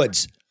Palmer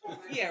Woods.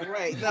 Yeah,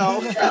 right.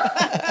 No.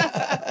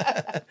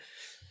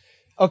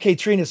 Okay,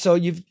 Trina, so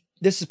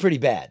this is pretty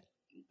bad.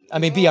 I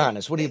mean, be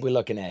honest. What are we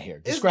looking at here?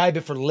 Describe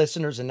it for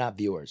listeners and not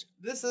viewers.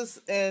 This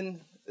is an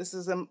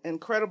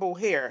incredible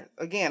hair.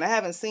 Again, I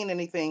haven't seen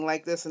anything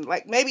like this in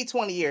like maybe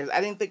 20 years.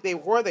 I didn't think they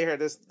wore their hair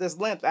this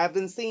length. I've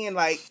been seeing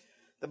like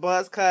the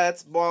buzz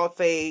cuts, bald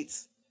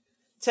fades,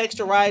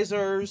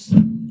 texturizers,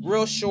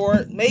 real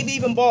short, maybe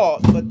even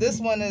bald. But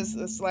this one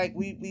it's like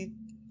we've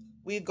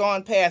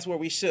gone past where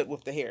we should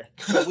with the hair.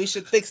 So we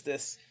should fix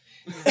this.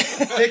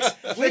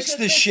 Fix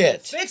the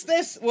shit. Fix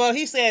this. Well,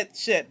 he said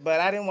shit, but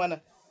I didn't want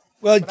to.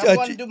 Well, I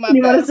want to do my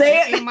you want to best.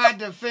 say it? In my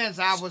defense,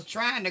 I was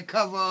trying to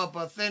cover up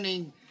a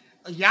thinning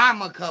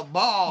yarmulke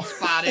ball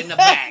spot in the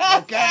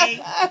back, okay?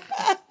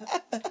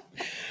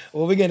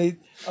 Well, we're going to...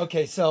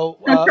 Okay, so...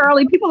 Now,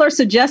 Charlie, people are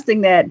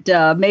suggesting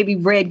that maybe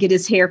Red get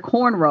his hair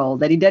cornrolled,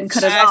 that he doesn't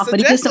cut it off, but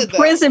he gets some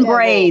prison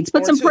braids.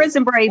 Put some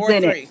prison braids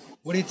in it.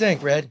 What do you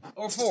think, Red?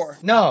 Or 4.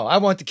 No, I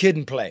want the kid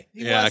in play.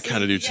 Yeah, I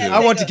kind of do too.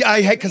 I want to...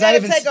 Because I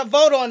haven't... take a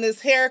vote on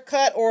this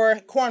haircut or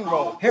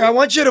cornrow. Here, I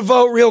want you to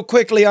vote real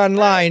quickly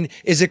online.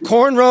 Is it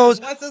cornrows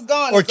Once it's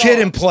gone, or it's kid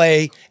gone. in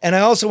play? And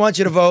I also want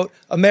you to vote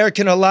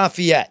American or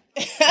Lafayette.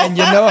 And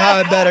you know how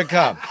it better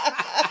come.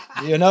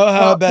 You know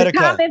how it better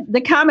come.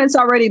 The comments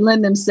already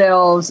lend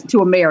themselves to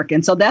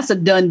American, so that's a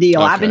done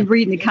deal. Okay. I've been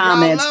reading the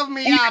comments. Y'all love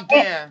me out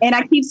there. And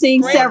I keep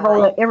seeing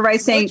several.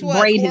 Everybody's saying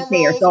braid his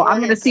hair. So I'm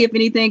going to see if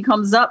anything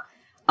comes up.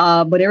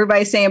 But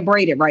everybody's saying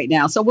braided right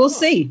now. So we'll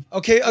see.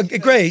 Okay,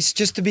 Grace,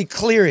 just to be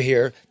clear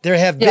here, there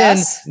have been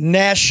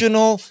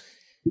national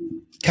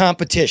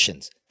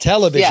competitions,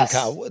 television,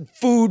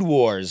 food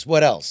wars.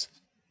 What else?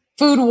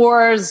 Food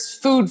wars,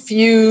 food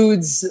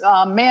feuds,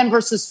 man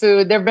versus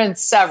food. There have been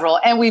several,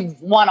 and we've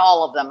won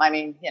all of them. I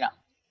mean,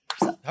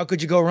 So. How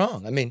could you go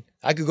wrong? I mean,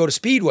 I could go to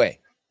Speedway.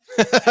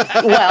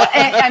 Well,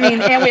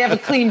 and we have a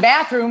clean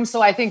bathroom,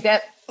 so I think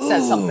that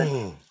says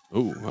something.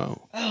 Oh,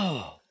 wow.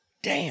 Oh,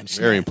 damn.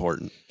 Very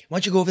important. Why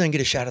don't you go over there and get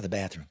a shot of the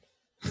bathroom?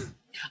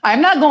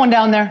 I'm not going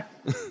down there.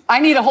 I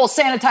need a whole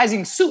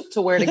sanitizing suit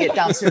to wear to get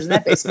downstairs in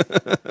that basement.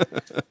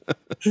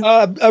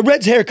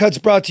 Red's Haircut's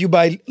brought to you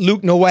by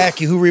Luke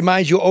Nowacki, who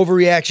reminds you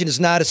overreaction is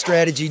not a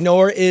strategy,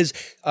 nor is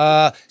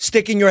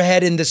sticking your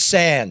head in the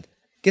sand.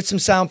 Get some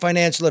sound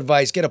financial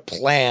advice. Get a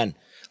plan.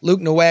 Luke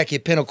Nowacki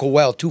at Pinnacle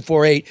Wealth,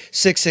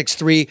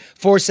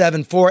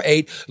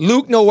 248-663-4748.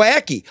 Luke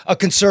Nowacki, a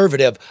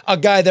conservative, a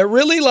guy that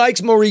really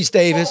likes Maurice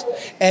Davis.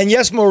 And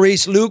yes,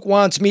 Maurice, Luke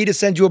wants me to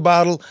send you a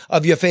bottle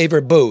of your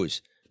favorite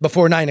booze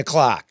before 9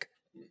 o'clock.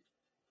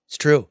 It's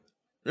true.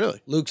 Really?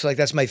 Luke's like,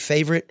 that's my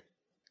favorite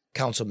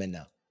councilman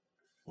now.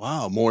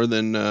 Wow, more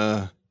than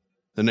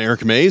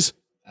Eric Mays?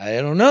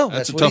 I don't know.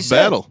 That's a what he tough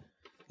said. battle.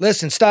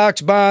 Listen,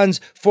 stocks, bonds,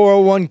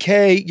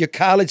 401k, your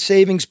college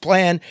savings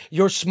plan,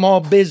 your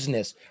small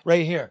business.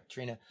 Right here,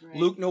 Trina. Right.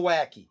 Luke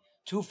Nowacki,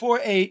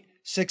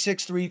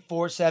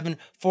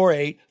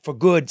 248-663-4748 for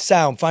good,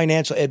 sound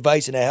financial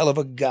advice and a hell of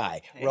a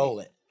guy. Roll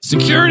it.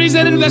 Securities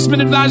and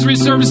investment advisory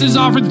services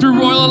offered through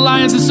Royal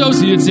Alliance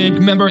Associates, Inc.,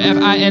 member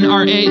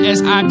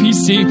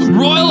FINRA-SIPC.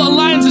 Royal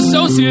Alliance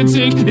Associates,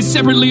 Inc. is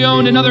separately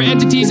owned, and other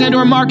entities and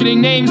or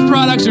marketing names,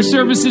 products, or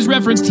services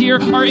referenced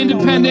here are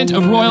independent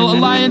of Royal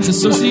Alliance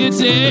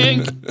Associates,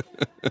 Inc.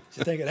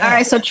 All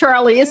right, so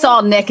Charlie, it's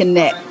all neck and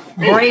neck.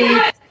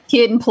 Braid,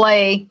 kid and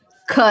play,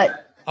 cut.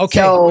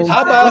 Okay, so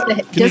how about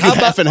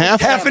half and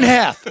half? Half and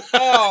half.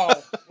 Oh,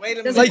 wait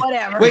a minute. Like,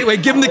 whatever.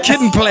 Wait, give him the kid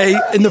and play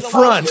in the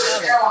front.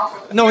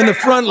 No, in the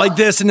front like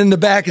this, and in the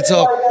back it's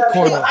all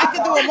corner. I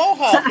could do a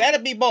mohawk.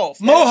 That'd be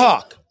both.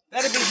 Mohawk.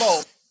 That'd be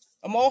both.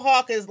 A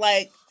mohawk is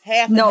like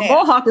Half and No, half.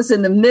 mohawk is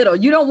in the middle.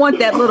 You don't want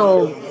that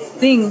little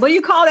thing. What do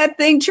you call that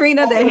thing,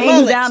 Trina, that hangs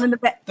mullet. down in the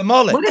back? The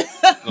mullet. What is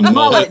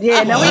mullet?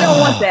 Yeah, no, we don't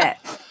want that.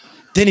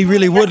 Then he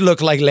really would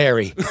look like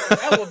Larry.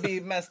 That would be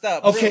messed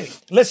up. Okay, Really.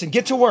 listen,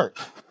 get to work.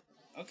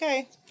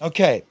 Okay.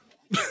 Okay.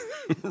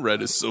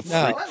 Red is so free.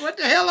 Now, What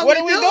the hell What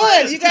are we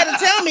doing? You got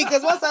to tell me,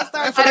 because once I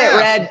start, Cut it,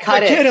 Red.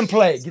 Cut get the kid it. in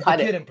play. Get Cut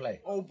the it. kid in play.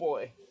 Oh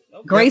boy.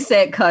 Grace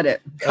said cut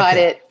it. Cut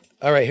it.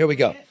 All right, here we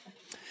go.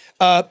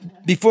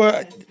 Before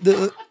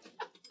the.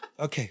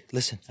 Okay,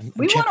 listen.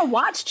 We want to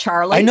watch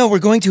Charlie. I know we're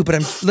going to, but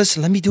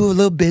listen. Let me do a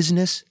little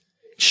business.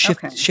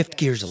 Shift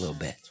gears a little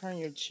bit. Turn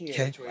your chair.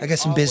 Okay, I got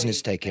some business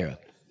to take care of.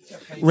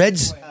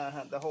 Red's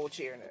The whole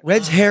chair.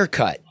 Red's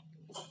haircut,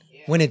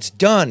 when it's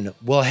done,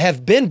 will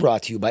have been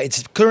brought to you by.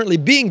 It's currently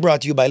being brought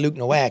to you by Luke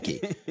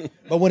Nowacki,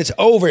 but when it's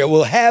over, it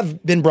will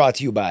have been brought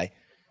to you by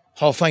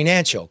Hall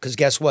Financial. Because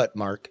guess what,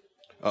 Mark?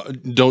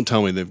 Don't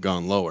tell me they've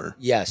gone lower.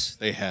 Yes,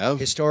 They have?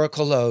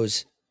 historical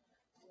lows,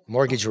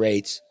 mortgage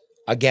rates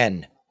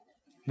again.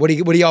 What are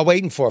y'all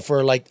waiting for?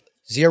 For like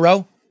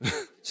zero?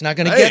 It's not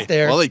going to get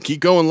there, Well, they keep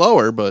going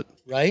lower, but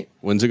right?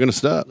 when's it going to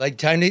stop? Like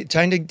time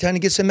to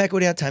get some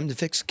equity out. Time to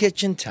fix the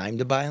kitchen. Time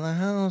to buy the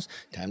house.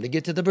 Time to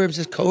get to the burbs.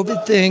 This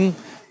COVID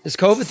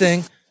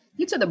thing.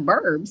 You to the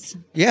burbs.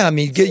 Yeah, I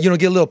mean, get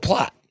a little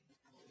plot.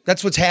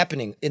 That's what's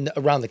happening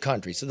around the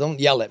country. So don't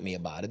yell at me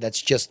about it. That's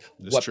just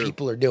what true.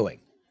 people are doing.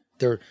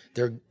 They're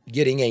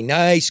getting a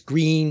nice,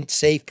 green,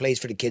 safe place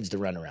for the kids to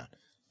run around,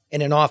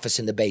 and an office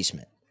in the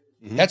basement.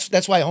 Mm-hmm.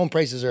 That's why home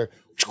prices are.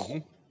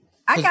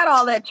 I got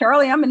all that,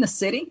 Charlie. I'm in the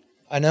city.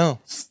 I know,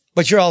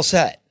 but you're all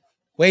set.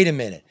 Wait a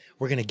minute.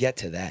 We're gonna get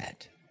to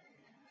that.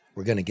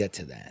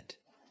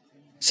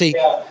 See,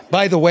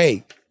 by the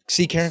way,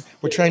 Karen,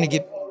 we're trying to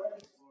get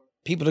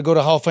people to go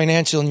to Hall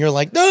Financial, and you're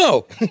like,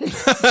 no, don't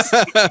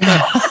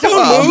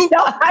move,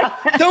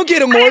 don't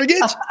get a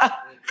mortgage.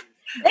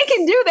 They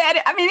can do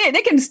that. I mean,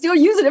 they can still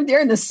use it if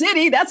they're in the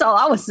city. That's all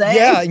I was saying.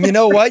 Yeah, and you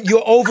know what?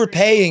 You're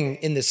overpaying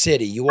in the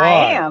city. You are.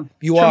 I am.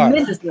 You are.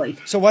 Tremendously.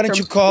 So why don't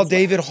you call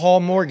David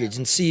Hall Mortgage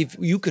and see if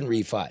you can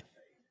refi?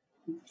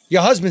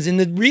 Your husband's in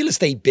the real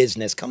estate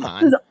business. Come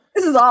on.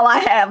 This is all I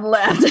have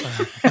left.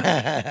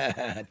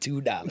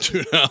 $2.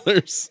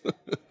 $2.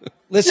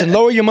 Listen,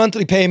 lower your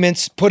monthly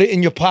payments. Put it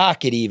in your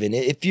pocket even.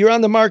 If you're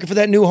on the market for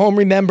that new home,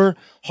 remember,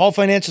 Hall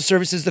Financial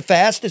Services, the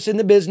fastest in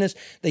the business.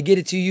 They get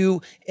it to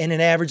you in an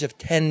average of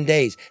 10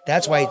 days.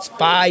 That's why it's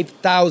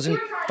 5,000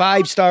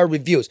 5-star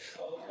reviews.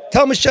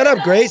 Tell them to shut up,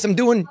 Grace. I'm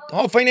doing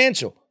Hall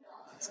Financial.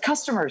 It's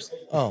customers.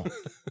 Oh.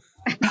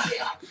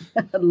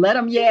 Let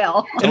them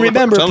yell. And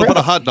remember, Tell them to put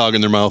a hot dog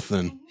in their mouth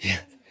then.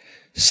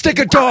 stick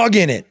a dog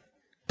in it.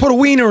 Put a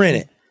wiener in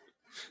it.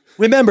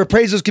 Remember,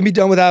 appraisals can be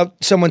done without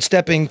someone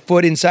stepping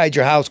foot inside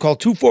your house. Call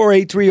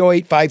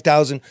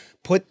 248-308-5000.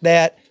 Put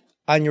that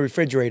on your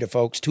refrigerator,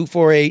 folks.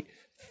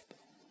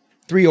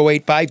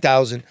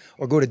 248-308-5000.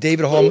 Or go to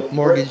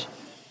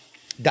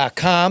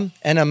davidhallmortgage.com.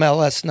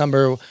 NMLS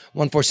number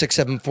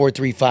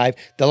 1467435.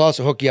 They'll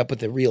also hook you up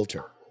with a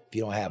realtor if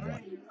you don't have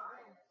one.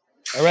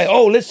 All right.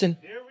 Oh, listen.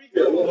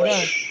 Hold on.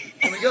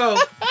 Here we go.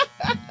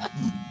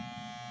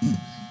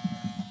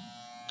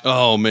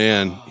 Oh,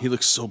 man. He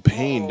looks so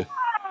pained.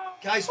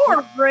 Guys,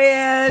 poor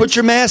Fred. Put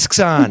your masks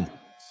on.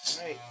 What's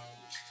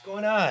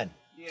going on?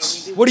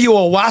 What are you,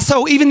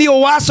 Owasso? Even the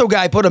Owasso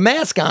guy put a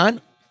mask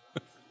on.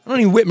 Don't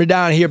even whip me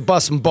down here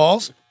busting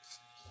balls.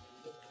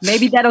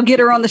 Maybe that'll get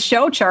her on the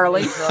show,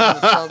 Charlie.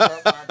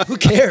 Who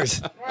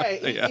cares?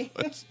 Right. Yeah.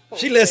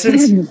 She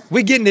listens.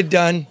 We're getting it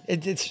done.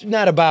 It's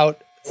not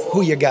about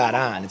who you got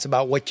on. It's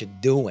about what you're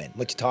doing,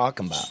 what you're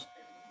talking about.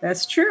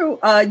 That's true.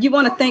 You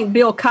want to thank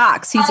Bill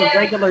Cox. He's a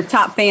regular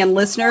top fan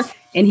listener,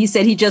 and he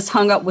said he just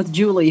hung up with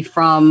Julie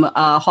from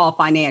Hall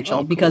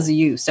Financial because of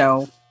you.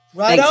 So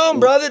Right thanks, on, Bill.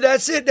 brother.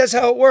 That's it. That's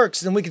how it works.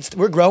 Then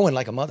we're growing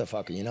like a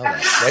motherfucker. You know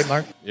that, right,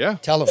 Mark? Yeah.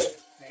 Tell them.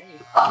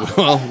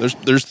 Well,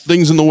 there's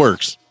things in the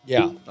works.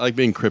 Yeah. I like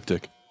being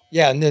cryptic.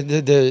 Yeah, and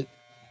the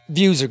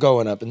views are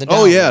going up. And the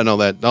Oh, downloads. yeah. No,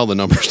 all the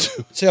numbers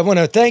too. So I want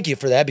to thank you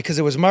for that because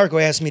it was Mark who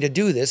asked me to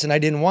do this, and I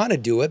didn't want to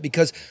do it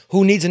because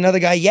who needs another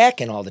guy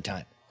yakking all the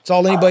time? It's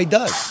all anybody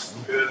does.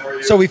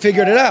 So we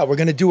figured it out. We're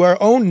going to do our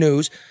own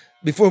news.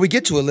 Before we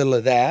get to a little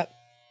of that,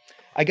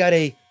 I got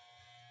a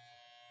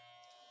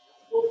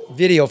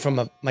video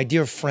from my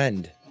dear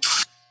friend.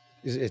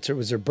 It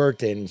was her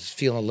birthday, and she's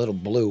feeling a little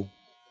blue.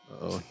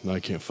 Oh, no, I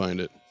can't find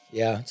it.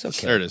 Yeah, it's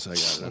okay. There it is. I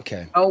got it.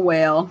 Okay. Oh,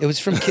 well. It was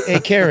from Hey,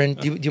 Karen.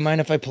 Do you mind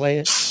if I play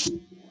it?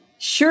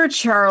 Sure,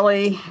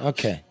 Charlie.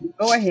 Okay.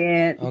 Go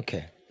ahead.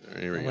 Okay.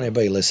 Here we I go. want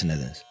everybody to listen to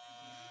this.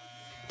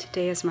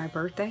 Today is my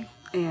birthday,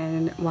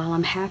 and while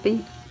I'm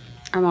happy,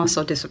 I'm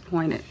also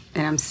disappointed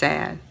and I'm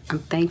sad. I'm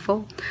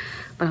thankful,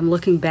 but I'm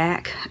looking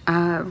back,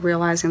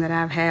 realizing that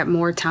I've had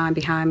more time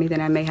behind me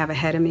than I may have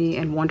ahead of me,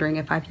 and wondering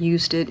if I've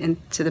used it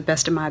to the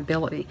best of my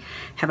ability.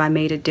 Have I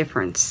made a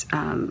difference?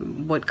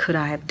 What could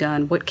I have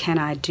done? What can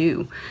I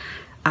do?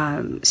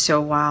 So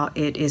while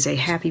it is a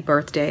happy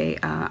birthday,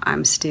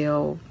 I'm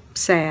still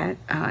sad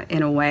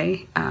in a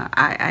way.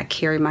 I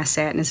carry my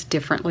sadness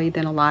differently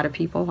than a lot of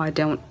people. I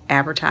don't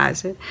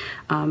advertise it,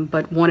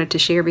 but wanted to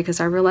share because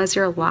I realize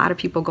there are a lot of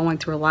people going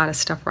through a lot of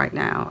stuff right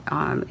now,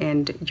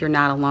 and you're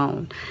not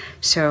alone.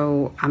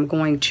 So I'm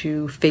going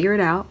to figure it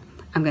out.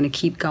 I'm going to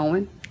keep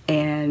going,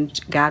 and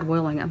God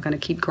willing, I'm going to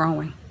keep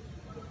growing.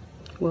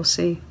 We'll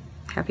see.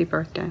 Happy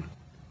birthday.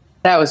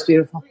 That was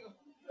beautiful.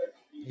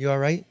 You all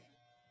right,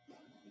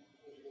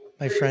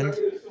 my friend?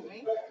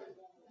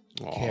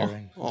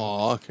 Karen.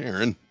 Aw,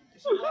 Karen.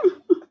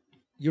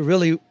 You're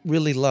really,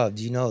 really loved.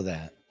 You know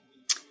that.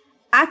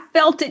 I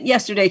felt it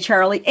yesterday,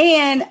 Charlie.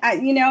 And,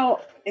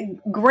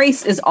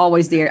 Grace is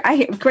always there.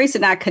 Grace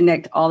and I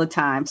connect all the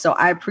time, so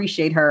I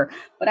appreciate her.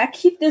 But I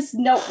keep this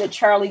note that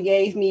Charlie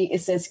gave me.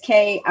 It says,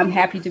 Kay, I'm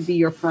happy to be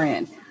your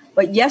friend.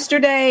 But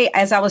yesterday,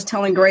 as I was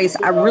telling Grace,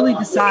 I really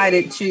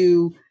decided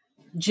to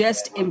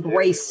just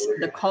embrace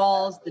the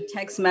calls, the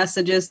text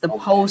messages, the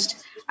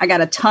post. I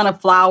got a ton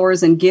of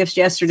flowers and gifts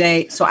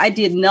yesterday. So I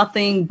did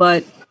nothing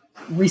but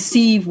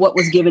receive what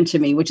was given to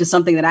me, which is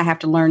something that I have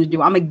to learn to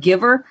do. I'm a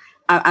giver.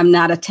 I'm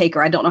not a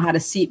taker. I don't know how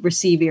to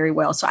receive very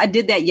well. So I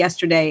did that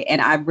yesterday,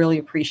 and I really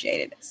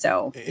appreciated it.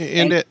 So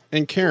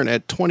and Karen,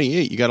 at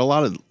 28, you got a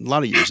lot of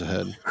years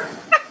ahead.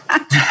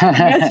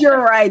 Yes,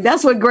 you're right.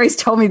 That's what Grace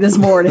told me this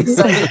morning.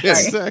 So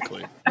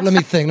Exactly. Let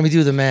me think. Let me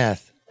do the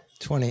math.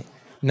 20.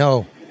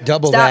 No,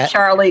 double Stop, that.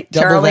 Charlie.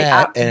 Double Charlie,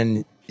 that,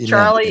 and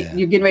Charlie,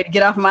 you're getting ready to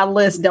get off my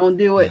list. Don't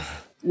do it.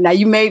 Now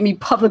you made me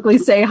publicly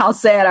say how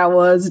sad I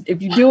was.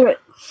 If you do it,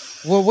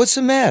 well, what's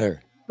the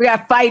matter? We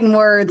got fighting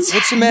words.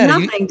 What's the matter?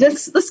 Nothing.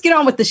 Just let's get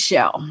on with the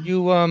show.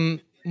 You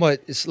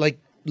what? It's like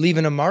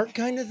leaving a mark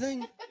kind of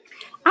thing?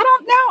 I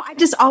don't know. I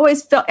just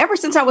always felt, ever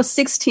since I was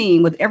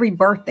 16, with every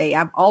birthday,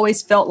 I've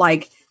always felt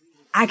like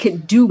I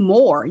could do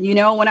more. You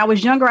know, when I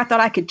was younger, I thought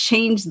I could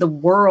change the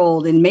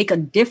world and make a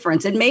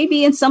difference. And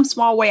maybe in some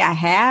small way I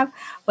have,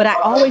 but I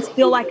always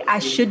feel like I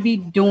should be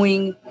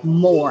doing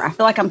more. I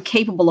feel like I'm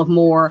capable of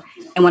more.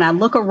 And when I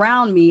look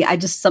around me, I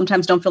just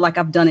sometimes don't feel like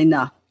I've done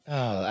enough.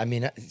 Oh, I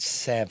mean, it's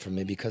sad for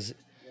me because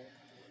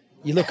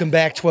you're looking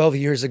back 12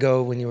 years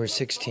ago when you were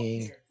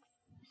 16.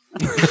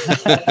 You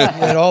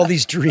had all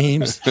these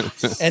dreams.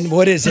 And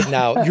what is it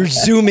now? You're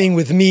Zooming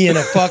with me in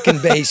a fucking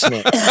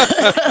basement.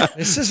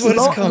 This is what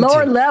it's come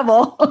lower to.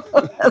 level.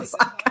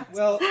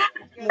 Well,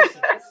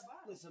 listen,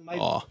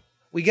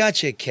 we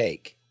got you a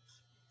cake.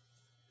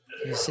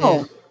 You see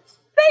it?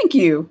 Thank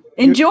you.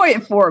 Enjoy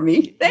it for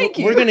me. Thank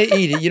you. We're going to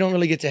eat it. You don't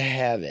really get to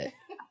have it.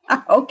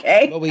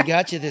 Okay. But we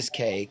got you this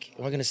cake,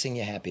 and we're going to sing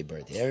you happy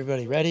birthday.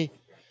 Everybody ready?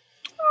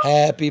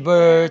 Happy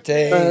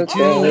birthday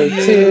to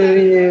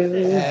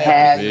you.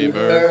 Happy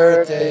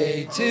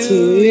birthday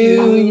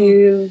to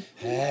you.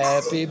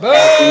 Happy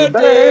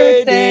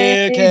birthday,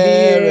 dear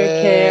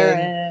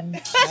Karen.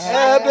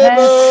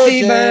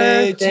 Happy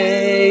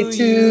birthday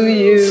to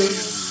you.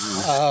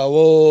 How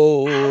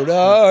old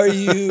are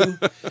you?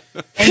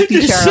 Thank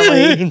you,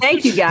 Charlie.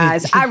 Thank you,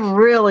 guys. I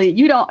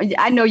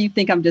know you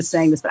think I'm just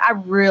saying this, but I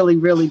really,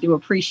 really do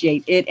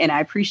appreciate it. And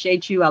I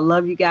appreciate you. I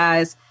love you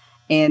guys.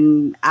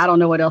 And I don't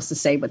know what else to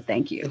say, but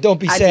thank you. And don't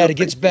be sad. It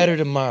gets better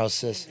tomorrow,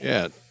 sis.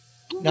 Yeah.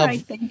 Now, right,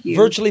 thank you.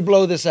 Virtually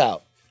blow this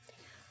out.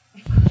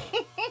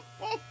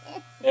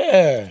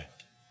 Yeah.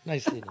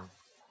 Nice eating.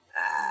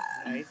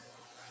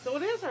 So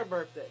it is her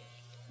birthday.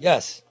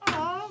 Yes.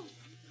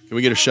 Can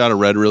we get a shot of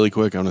red really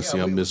quick? I want to see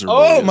how miserable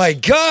Oh, it is. my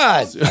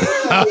God.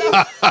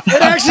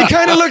 It actually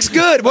kind of looks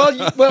good.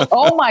 Well.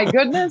 Oh, my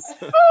goodness.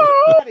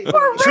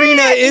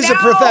 Trina is a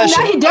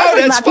professional. No, he doesn't. Oh,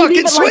 that's Not. He fucking leave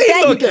it like sweet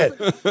that. looking.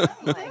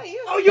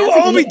 Oh, you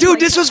owe me. Dude,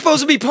 this was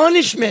supposed to be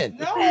punishment.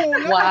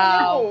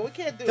 No, we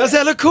can't do Does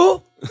that look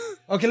cool?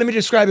 Okay, let me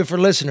describe it for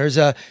listeners.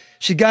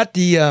 She got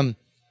the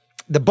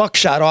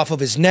buckshot off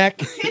of his neck.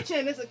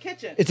 Kitchen. It's a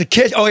kitchen. It's a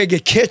kitchen. Oh, you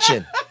get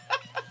kitchen.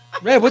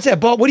 Red, what's that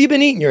ball? What have you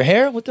been eating? Your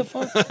hair? What the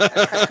fuck?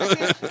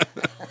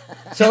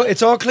 So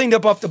it's all cleaned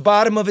up off the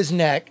bottom of his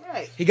neck.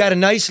 Right. He got a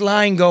nice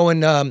line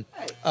going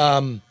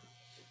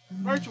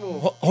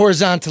Virtual.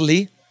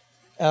 horizontally.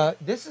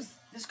 This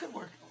could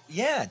work.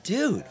 Yeah,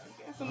 dude.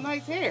 Got some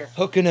nice hair.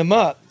 Hooking him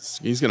up.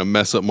 He's going to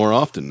mess up more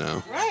often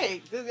now.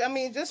 Right. I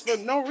mean, just for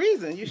no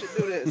reason, you should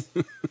do this.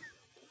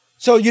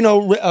 So,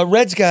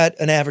 Red's got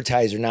an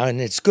advertiser now, and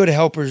it's Good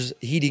Helpers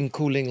Heating,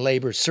 Cooling,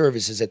 Labor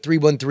Services at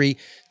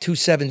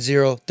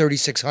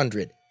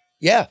 313-270-3600.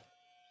 Yeah.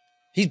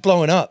 He's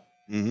blowing up.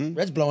 Mm-hmm.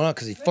 Red's blowing up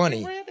because he's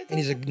funny, and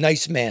he's a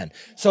nice man.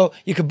 So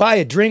you could buy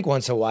a drink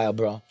once in a while,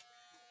 bro.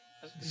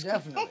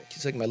 Definitely.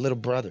 He's like my little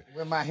brother.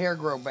 Where my hair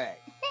grow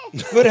back.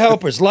 Good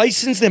Helpers,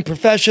 licensed and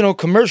professional,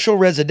 commercial,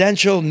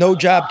 residential, no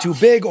job too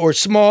big or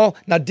small.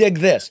 Now dig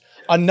this.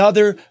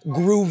 Another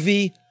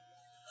groovy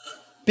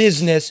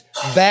business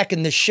back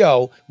in the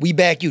show. We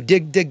back you.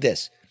 Dig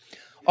this.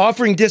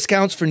 Offering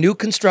discounts for new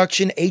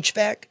construction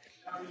HVAC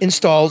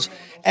installs,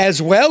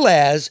 as well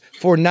as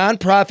for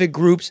nonprofit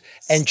groups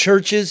and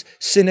churches,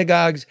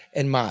 synagogues,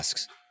 and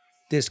mosques.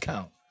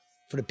 Discount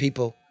for the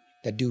people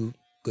that do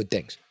good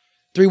things.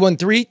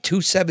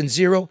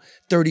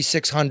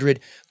 313-270-3600.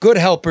 Good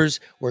Helpers,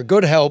 where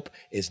good help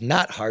is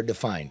not hard to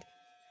find.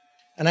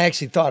 And I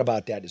actually thought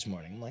about that this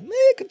morning. I'm like, man,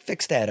 I could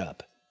fix that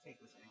up.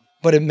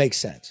 But it makes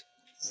sense.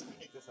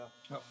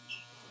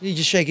 You're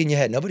just shaking your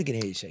head. Nobody can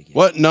hear you shaking.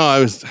 What? No,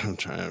 I'm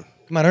trying to.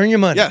 Come on, earn your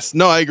money. Yes.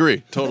 No, I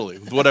agree. Totally.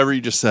 With whatever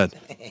you just said.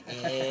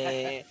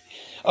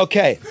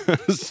 Okay.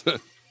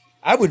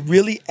 I would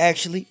really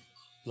actually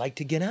like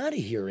to get out of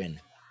here in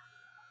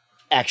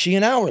actually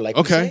an hour, like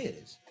we say it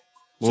is.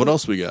 Well, what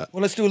else we got?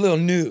 Well, let's do a little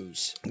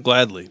news.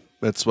 Gladly.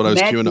 That's what I was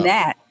queuing up.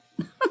 That.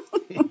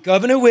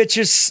 Governor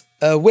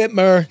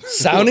Whitmer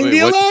sounding the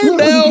alarm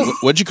bell.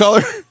 What'd you call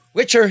her?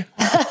 Witcher.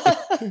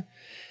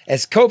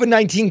 As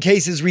COVID-19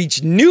 cases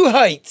reach new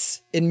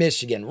heights in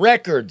Michigan,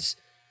 records.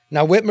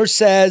 Now, Whitmer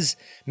says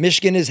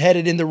Michigan is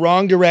headed in the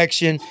wrong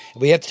direction.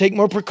 We have to take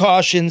more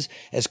precautions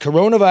as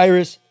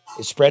coronavirus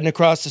is spreading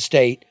across the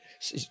state.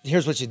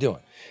 Here's what she's doing.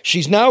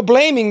 She's now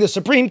blaming the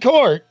Supreme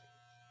Court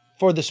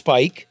for the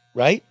spike,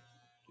 right?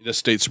 The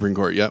state Supreme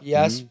Court, yep.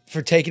 Yes,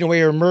 for taking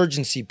away her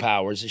emergency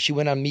powers. She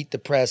went on Meet the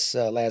Press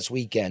last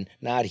weekend.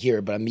 Not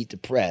here, but on Meet the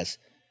Press.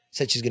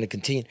 Said she's going to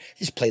continue.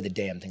 Just play the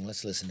damn thing.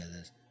 Let's listen to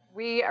this.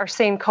 We are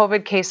seeing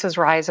COVID cases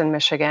rise in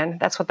Michigan.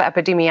 That's what the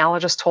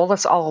epidemiologist told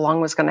us all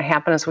along was going to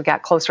happen as we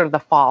got closer to the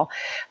fall.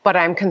 But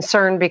I'm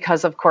concerned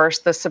because, of course,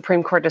 the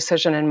Supreme Court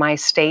decision in my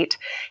state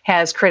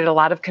has created a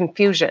lot of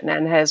confusion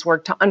and has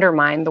worked to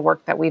undermine the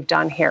work that we've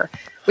done here.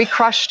 We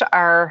crushed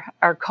our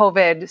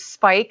COVID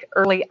spike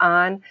early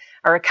on.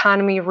 Our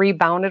economy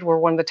rebounded. We're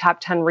one of the top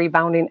 10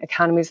 rebounding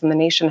economies in the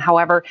nation.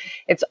 However,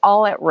 it's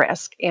all at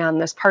risk.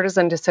 And this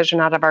partisan decision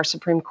out of our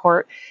Supreme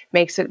Court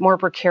makes it more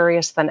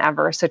precarious than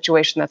ever, a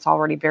situation that's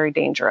already very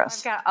dangerous.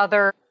 I've got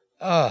other...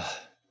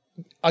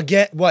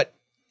 Again, what?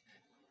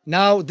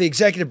 Now the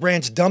executive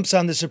branch dumps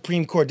on the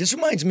Supreme Court. This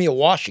reminds me of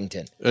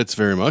Washington. It's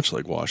very much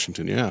like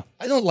Washington, yeah.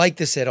 I don't like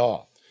this at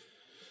all.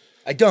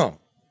 I don't.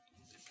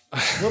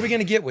 Where are we going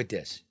to get with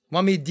this?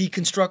 Want me to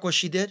deconstruct what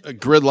she did? A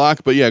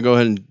gridlock, but yeah, go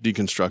ahead and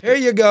deconstruct Here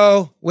it. you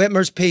go.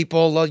 Whitmer's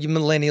people, all you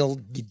millennial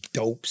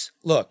dopes.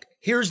 Look,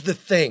 here's the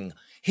thing.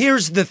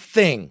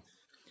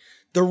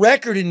 The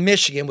record in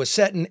Michigan was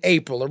set in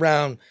April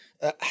around,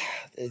 they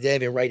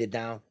didn't even write it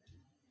down.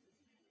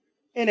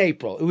 In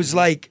April. It was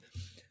like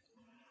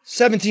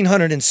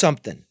 1,700 and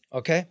something,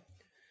 okay?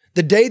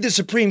 The day the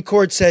Supreme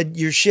Court said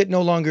your shit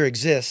no longer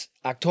exists,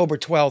 October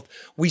 12th,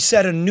 we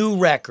set a new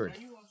record.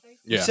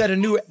 We set a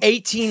new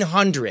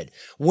 1,800.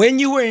 When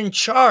you were in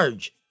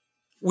charge,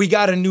 we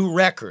got a new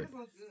record.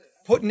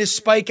 Putting this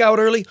spike out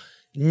early,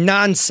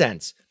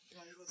 nonsense.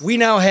 We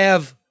now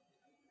have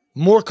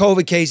more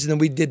COVID cases than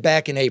we did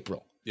back in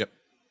April. Yep.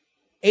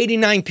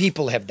 89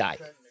 people have died.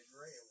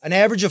 An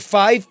average of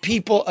 5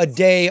 people a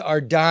day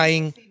are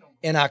dying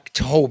in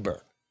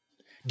October.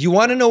 Do you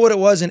want to know what it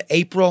was in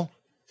April?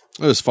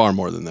 It was far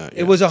more than that.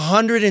 It was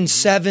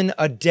 107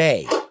 a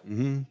day.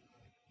 Mm-hmm.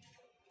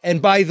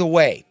 And by the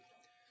way,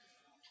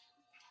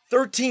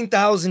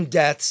 13,000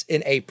 deaths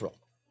in April,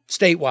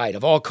 statewide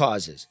of all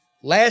causes.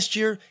 Last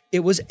year,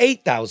 it was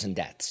 8,000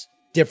 deaths.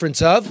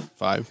 Difference of?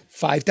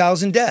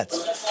 5,000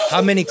 deaths.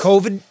 How many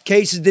COVID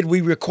cases did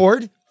we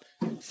record?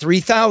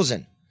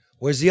 3,000.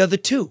 Where's the other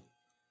 2?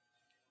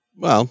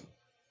 Well,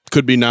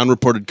 could be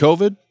non-reported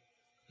COVID.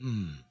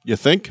 You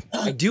think?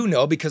 I do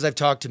know because I've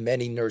talked to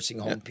many nursing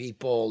home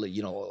people,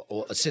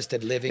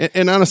 assisted living.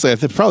 And honestly, I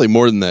think probably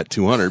more than that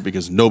 200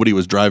 because nobody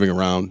was driving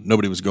around.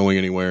 Nobody was going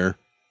anywhere.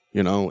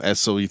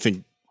 So you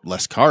think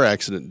less car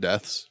accident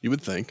deaths, you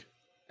would think.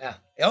 Yeah.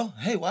 Oh,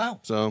 hey,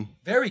 wow. So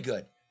very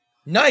good.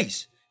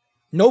 Nice.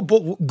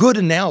 Good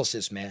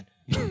analysis, man.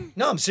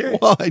 No, I'm serious.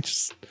 Well,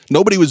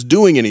 nobody was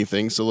doing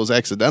anything, so those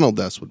accidental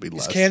deaths would be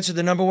less. Is cancer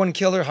the number one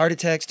killer, heart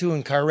attacks 2,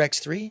 and car wrecks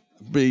 3?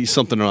 Be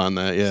something on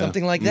that, yeah.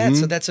 Something like that.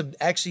 So that's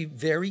actually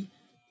very,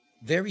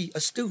 very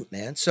astute,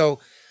 man. So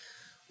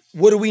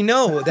what do we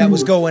know that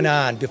was going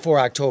on before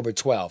October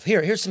 12th?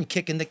 Here's some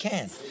kick in the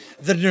can.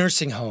 The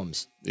nursing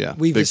homes. Yeah,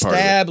 We've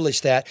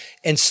established that.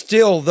 And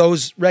still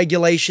those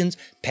regulations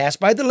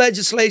passed by the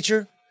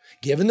legislature,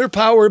 given their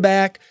power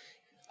back,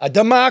 a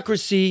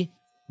democracy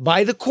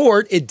by the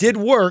court. It did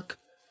work.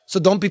 So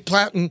don't be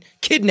plotting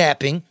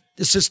kidnapping.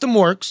 The system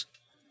works.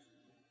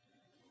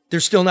 They're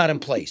still not in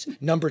place.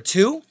 Number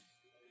 2,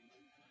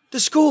 the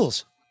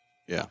schools.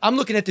 Yeah. I'm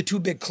looking at the 2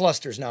 big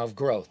clusters now of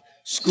growth.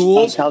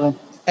 Schools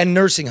and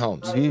nursing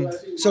homes.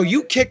 Mm-hmm. So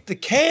you kick the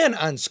can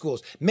on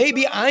schools.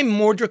 Maybe I'm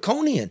more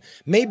draconian.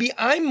 Maybe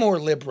I'm more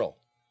liberal.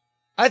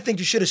 I think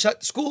you should have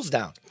shut the schools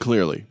down.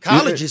 Clearly.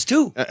 Colleges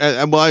too.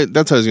 That's what I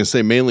was going to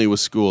say. Mainly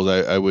with schools,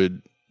 I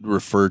would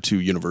refer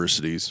to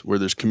universities where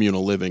there's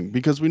communal living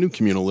because we knew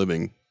communal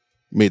living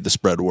made the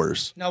spread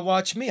worse. Now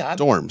watch me.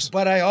 Dorms.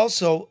 But I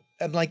also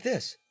am like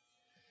this.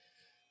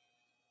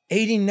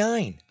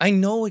 89. I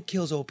know it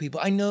kills old people.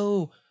 I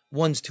know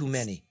one's too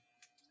many.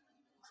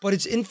 But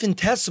it's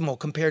infinitesimal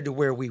compared to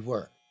where we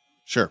were.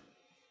 Sure.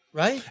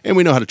 Right? And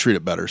we know how to treat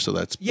it better, so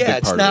that's a big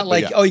it's part not of it,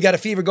 like, you got a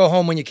fever, go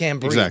home when you can't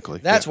breathe. Exactly.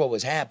 That's what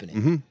was happening.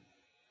 Mm-hmm.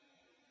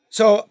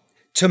 So,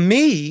 to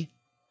me,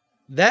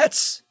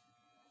 that's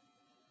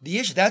the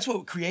issue. That's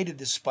what created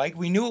this spike.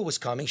 We knew it was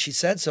coming. She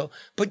said so.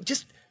 But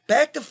just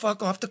back the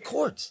fuck off the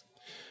courts.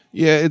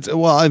 Yeah,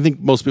 I think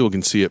most people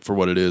can see it for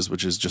what it is,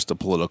 which is just a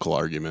political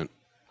argument.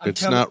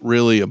 It's not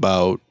really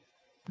about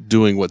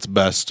doing what's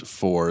best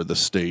for the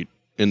state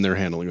in their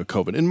handling of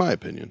COVID, in my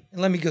opinion. And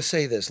let me go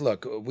say this.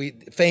 Look, we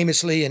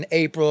famously in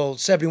April,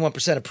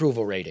 71%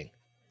 approval rating.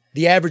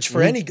 The average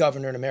for any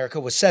governor in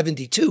America was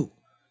 72.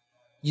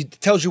 It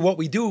tells you what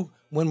we do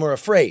when we're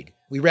afraid.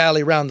 We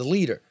rally around the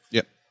leader.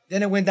 Yep.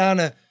 Then it went down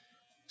to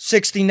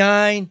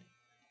 69,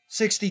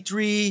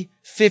 63,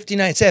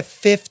 59. It's at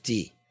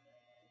 50.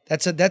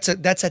 That's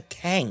a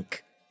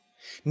tank.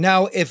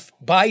 Now, if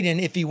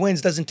Biden, if he wins,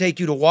 doesn't take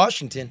you to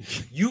Washington,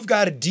 you've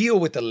got to deal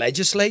with the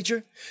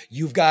legislature.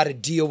 You've got to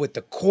deal with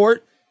the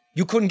court.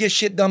 You couldn't get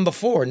shit done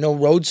before. No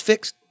roads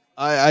fixed.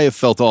 I have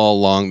felt all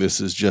along this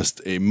is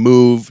just a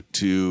move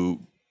to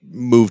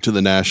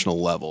the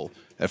national level.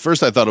 At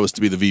first, I thought it was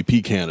to be the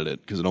VP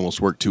candidate because it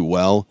almost worked too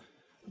well.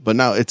 But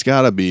now it's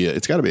got to be a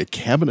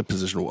cabinet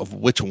position, of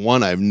which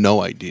one I have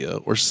no idea,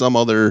 or some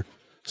other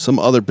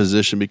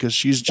position, because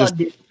she's just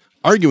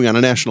arguing on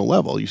a national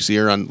level. You see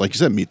her on, like you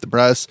said, Meet the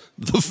Press,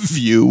 The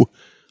View,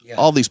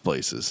 all these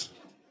places.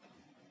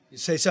 You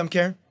say something,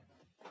 Karen?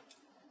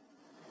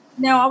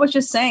 No, I was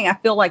just saying, I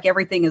feel like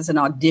everything is an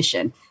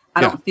audition. I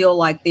don't feel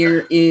like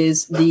there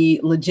is the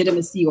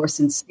legitimacy or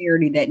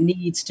sincerity that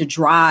needs to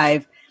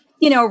drive,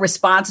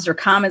 responses or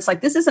comments.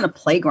 Like, this isn't a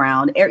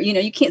playground.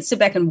 You can't sit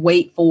back and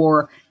wait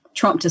for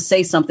Trump to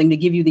say something to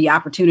give you the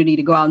opportunity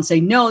to go out and say,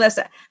 no, that's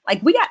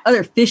like, we got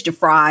other fish to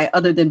fry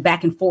other than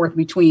back and forth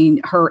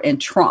between her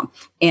and Trump.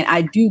 And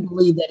I do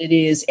believe that it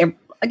is,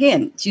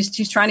 again,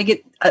 she's trying to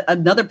get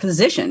another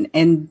position.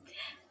 And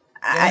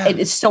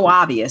it's so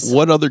obvious.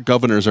 What other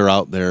governors are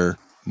out there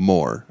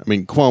more? I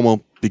mean,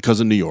 Cuomo,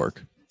 because of New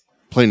York,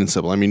 plain and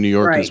simple. I mean, New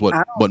York is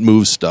what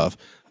moves stuff.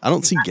 I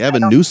don't see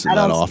Gavin Newsom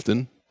that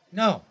often.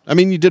 No. I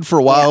mean, you did for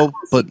a while,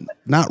 but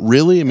not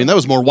really. I mean, that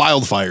was more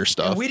wildfire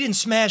stuff. And we didn't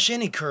smash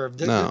any curve.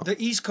 The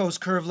East Coast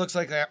curve looks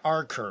like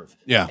our curve.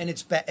 Yeah. And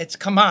it's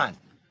come on.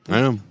 I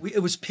know.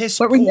 It was piss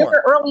poor. But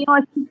remember early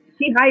on,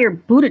 she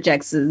hired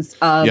Buttigieg's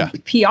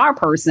PR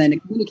person, a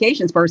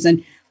communications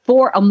person,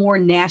 for a more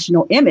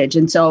national image.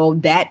 And so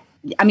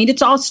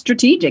it's all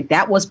strategic.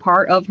 That was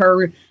part of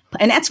her.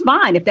 And that's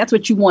fine if that's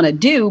what you want to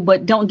do,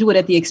 but don't do it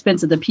at the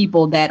expense of the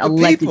people that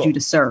elected you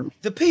to serve.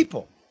 The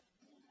people.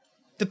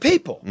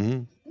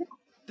 Mm-hmm.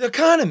 The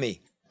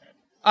economy.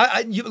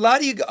 A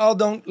lot of you all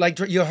don't, like,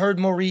 you heard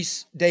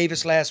Maurice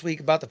Davis last week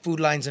about the food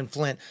lines in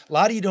Flint. A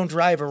lot of you don't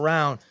drive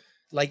around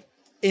like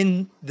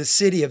in the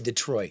city of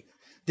Detroit.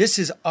 This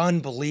is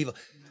unbelievable.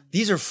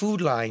 These are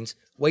food lines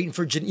waiting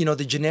for,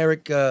 the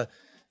generic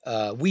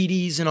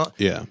Wheaties and all.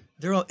 Yeah.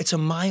 It's a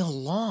mile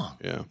long.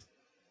 Yeah.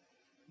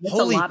 That's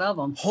a lot of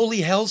them.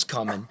 Holy hell's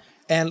coming.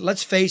 And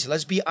let's face it,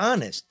 let's be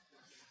honest.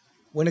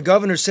 When a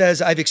governor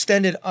says, I've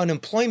extended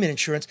unemployment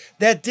insurance,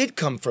 that did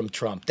come from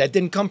Trump. That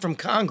didn't come from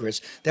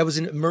Congress. That was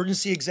an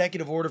emergency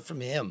executive order from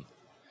him.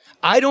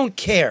 I don't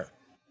care.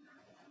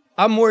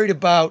 I'm worried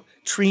about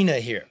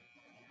Trina here.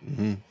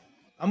 Mm-hmm.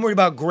 I'm worried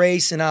about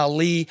Grace and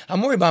Ali.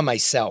 I'm worried about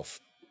myself.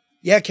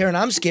 Yeah, Karen,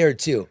 I'm scared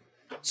too.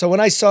 So when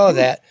I saw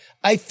that,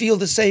 I feel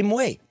the same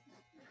way.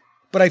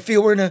 But I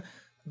feel we're in a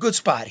good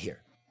spot here.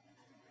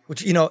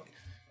 Which,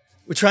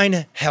 we're trying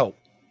to help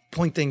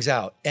point things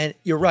out. And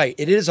you're right.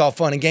 It is all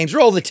fun and games.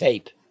 Roll the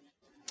tape.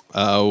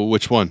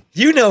 Which one?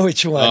 You know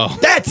which one. Oh.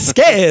 That's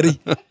scary.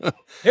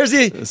 Here's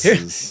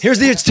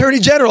the Attorney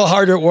General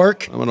hard at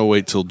work. I'm going to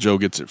wait till Joe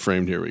gets it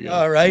framed. Here we go.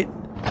 All right.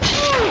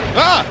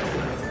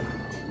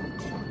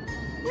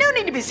 No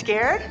need to be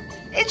scared.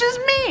 It's just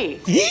me,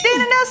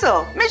 Dana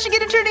Nessel,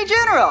 Michigan Attorney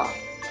General.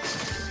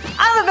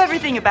 I love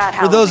everything about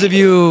Halloween. For those of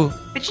you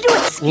but you know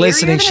what's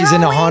listening, than she's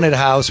in a Halloween? haunted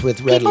house with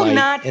red People light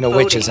not in a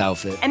voting. witch's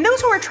outfit. And those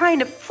who are trying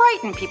to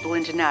frighten people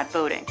into not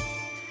voting.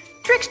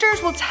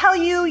 Tricksters will tell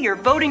you your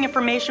voting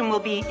information will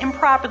be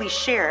improperly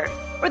shared,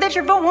 or that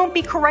your vote won't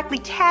be correctly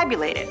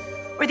tabulated,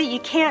 or that you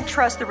can't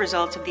trust the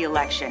results of the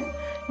election.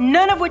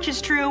 None of which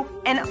is true,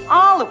 and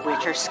all of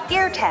which are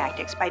scare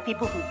tactics by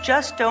people who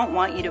just don't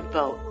want you to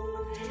vote.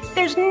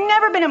 There's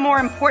never been a more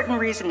important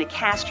reason to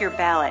cast your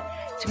ballot,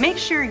 to make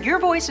sure your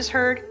voice is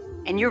heard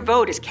and your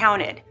vote is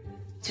counted.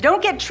 So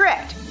don't get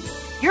tricked.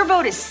 Your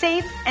vote is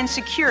safe and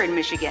secure in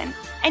Michigan,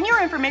 and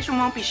your information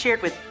won't be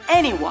shared with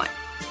anyone.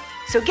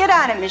 So get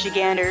on it,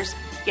 Michiganders.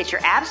 Get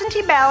your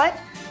absentee ballot,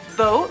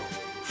 vote,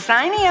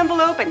 sign the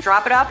envelope, and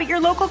drop it off at your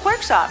local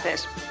clerk's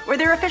office or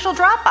their official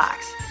drop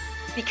box.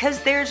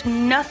 Because there's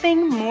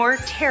nothing more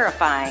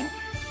terrifying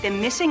than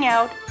missing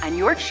out on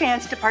your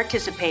chance to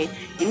participate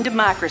in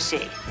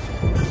democracy.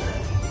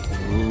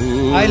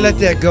 I let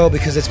that go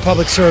because it's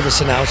public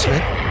service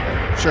announcement.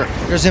 Sure.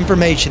 There's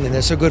information in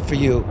there, so good for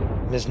you,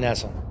 Ms.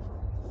 Nessel.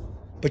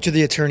 But you're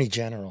the Attorney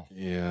General.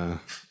 Yeah. And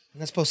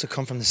that's supposed to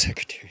come from the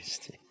Secretary of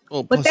State.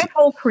 Well, But that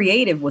whole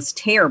creative was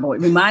terrible.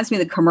 It reminds me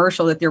of the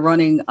commercial that they're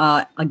running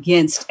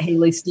against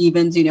Haley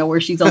Stevens,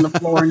 where she's on the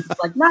floor and she's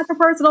like, not for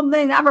personal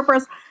thing, not for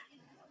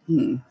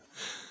personal.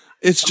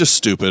 It's just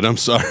stupid. I'm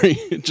sorry.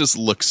 It just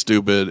looks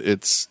stupid.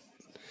 It's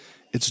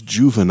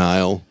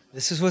juvenile.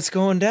 This is what's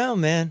going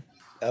down, man.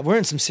 We're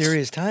in some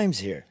serious times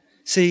here.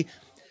 See,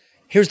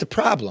 Here's the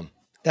problem.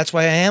 That's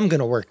why I am going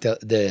to work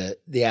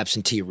the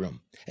absentee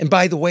room. And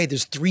by the way,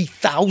 there's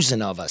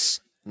 3,000 of us.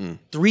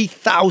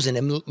 3,000,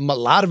 and a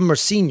lot of them are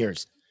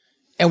seniors.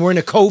 And we're in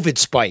a COVID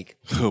spike.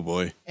 Oh,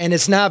 boy. And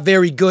it's not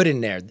very good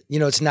in there. You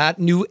know, it's not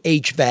new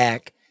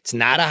HVAC. It's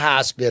not a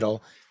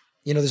hospital.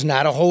 You know, there's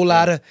not a whole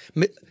lot of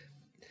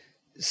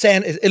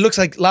sand. It looks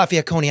like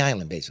Lafayette, Coney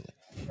Island, basically.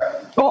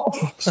 Oh.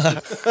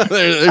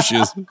 there she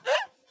is.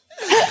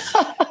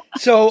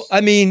 So,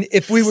 I mean,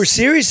 if we were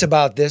serious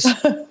about this,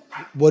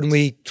 wouldn't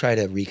we try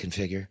to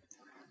reconfigure?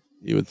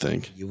 You would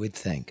think. You would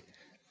think.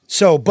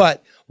 So,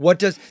 but what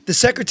does the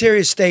Secretary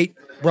of State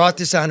brought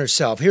this on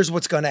herself? Here's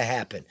what's going to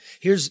happen.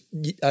 Here's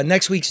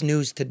next week's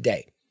news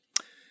today.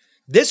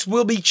 This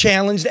will be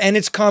challenged, and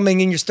it's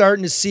coming, and you're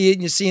starting to see it,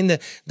 and you're seeing the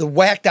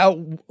whacked out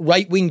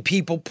right-wing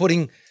people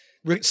putting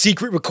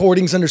secret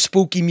recordings under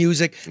spooky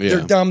music. Yeah.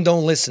 They're dumb,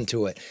 don't listen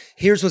to it.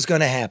 Here's what's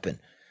going to happen.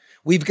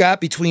 We've got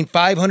between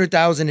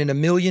 500,000 and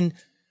 1 million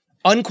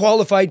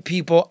unqualified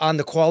people on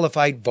the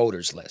qualified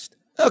voters list.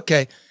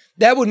 Okay,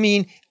 that would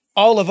mean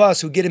all of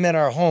us who get them in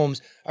our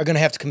homes are going to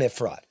have to commit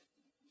fraud.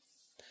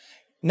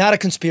 Not a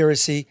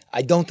conspiracy.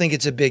 I don't think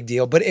it's a big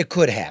deal, but it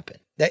could happen.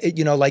 That,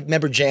 you know, like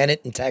remember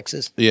Janet in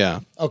Texas? Yeah.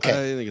 Okay.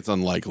 I think it's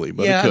unlikely,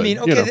 but yeah, it could. I mean,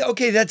 okay,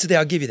 okay, that's the.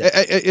 I'll give you that.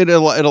 It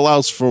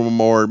allows for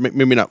more,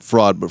 maybe not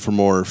fraud, but for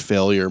more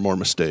failure, more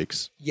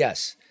mistakes.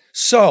 Yes.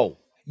 So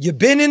you've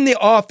been in the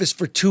office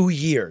for 2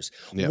 years.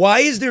 Yep. Why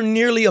is there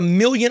nearly 1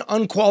 million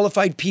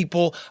unqualified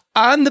people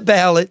on the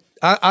ballot,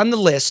 on the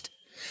list?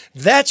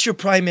 That's your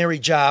primary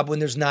job when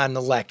there's not an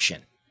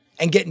election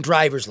and getting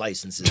driver's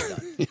licenses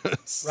done.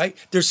 Yes. Right?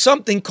 There's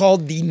something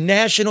called the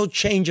National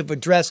Change of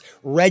Address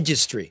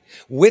Registry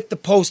with the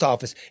post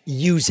office.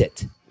 Use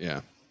it.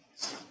 Yeah.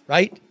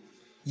 Right?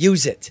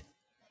 Use it.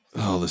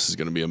 Oh, this is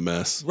going to be a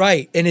mess.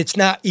 Right. And it's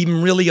not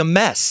even really a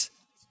mess,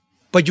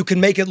 but you can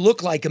make it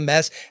look like a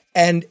mess,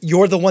 and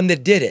you're the one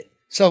that did it.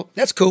 So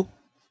that's cool.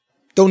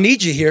 Don't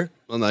need you here.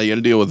 Well, now you got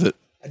to deal with it.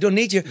 I don't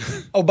need you.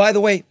 Oh, by the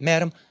way,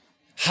 madam,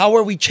 how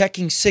are we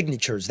checking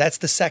signatures? That's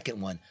the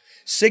second one.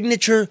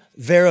 Signature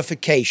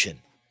verification.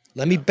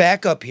 Let me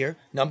back up here.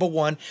 Number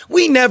one,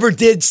 we never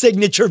did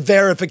signature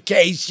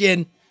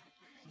verification.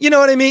 You know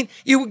what I mean?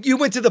 You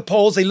went to the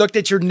polls. They looked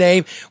at your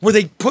name. Were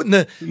they putting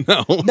the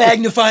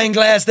magnifying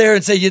glass there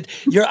and say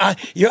your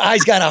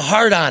eye's got a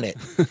heart on it?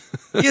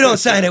 You don't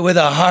sign it with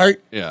a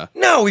heart. Yeah.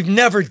 No, we've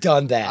never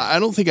done that. I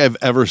don't think I've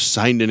ever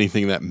signed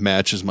anything that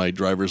matches my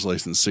driver's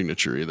license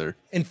signature either.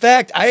 In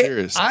fact, I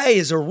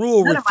as a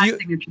rule None of my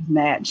refuse. signatures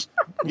match.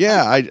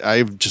 Yeah,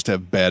 I just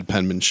have bad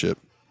penmanship.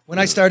 When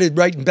I started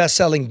writing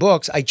best-selling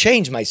books, I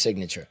changed my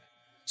signature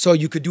so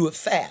you could do it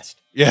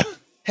fast. Yeah.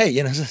 Hey,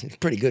 you know, it's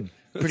pretty good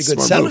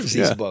Smart sellers, move,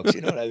 these yeah. books.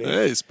 You know what I mean?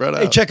 Hey, spread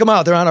out. Hey, check them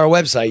out. They're on our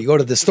website. You go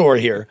to the store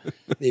here,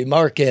 the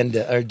Mark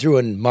and Drew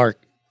and Mark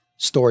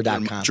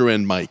store.com. Drew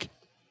and Mike.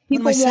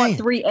 People am I want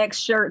saying? 3X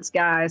shirts,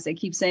 guys. They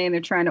keep saying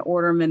they're trying to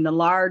order them, and the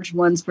large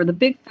ones for the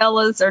big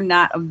fellas are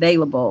not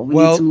available. We need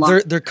Well, some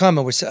large. they're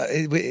coming. We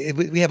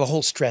have a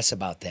whole stress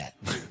about that.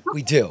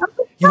 We do.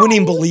 You wouldn't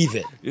even believe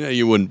it. Yeah,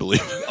 you wouldn't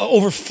believe it.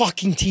 Over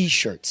fucking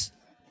T-shirts.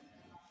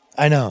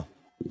 I know.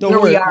 Don't Where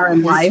worry. we are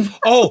in life.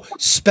 Oh,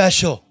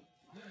 special.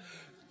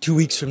 2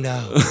 weeks from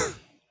now.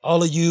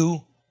 All of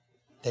you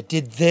that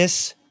did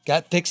this,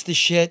 fixed the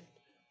shit,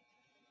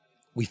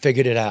 we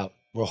figured it out.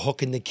 We're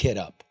hooking the kid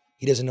up.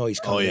 He doesn't know he's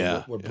coming. Oh,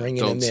 yeah. We're Yeah,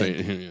 bringing don't him say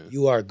in. it. Yeah.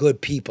 You are good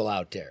people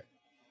out there.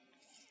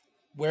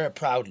 Wear it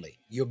proudly.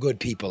 You're good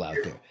people out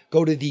there.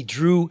 Go to the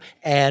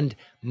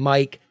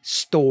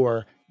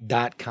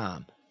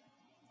drewandmikestore.com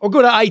or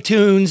go to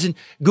iTunes and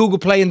Google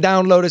Play and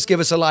download us. Give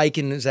us a like.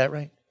 And is that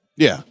right?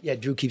 Yeah. Yeah,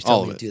 Drew keeps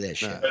All telling of me to it. do that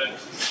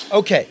shit.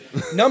 Okay,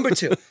 number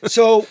 2.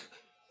 So,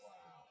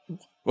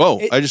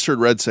 Whoa, I just heard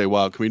Red say,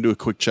 wow, can we do a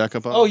quick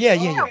checkup on oh, it? yeah.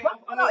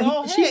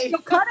 She's still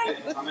cutting.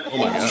 Oh,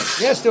 my God.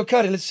 Yeah, still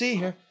cut it. Let's see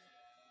here.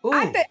 Ooh.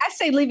 I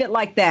say leave it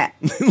like that.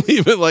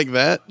 Leave it like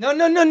that? No.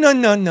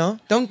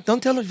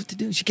 Don't tell her what to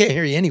do. She can't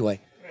hear you anyway.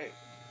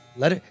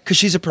 Let her, because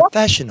she's a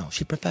professional.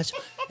 She's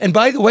professional. And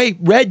by the way,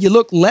 Red, you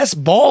look less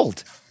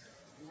bald.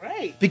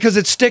 Right. Because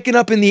it's sticking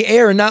up in the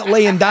air and not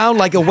laying down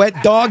like a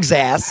wet dog's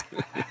ass.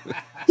 Can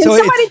So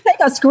somebody take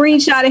a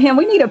screenshot of him?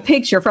 We need a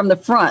picture from the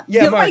front.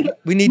 Yeah, Somebody Mark,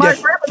 get- we need Mark,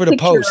 that grab a for the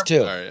picture. post, too.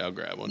 All right, I'll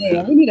grab one.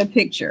 Yeah, we need a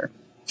picture.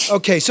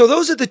 Okay, so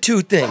those are the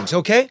 2 things,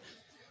 okay?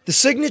 The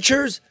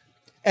signatures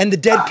and the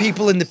dead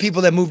people and the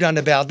people that moved on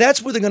the ballot.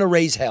 That's where they're going to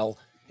raise hell.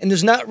 And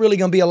there's not really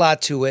going to be a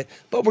lot to it,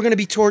 but we're going to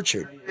be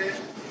tortured.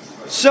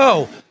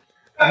 So,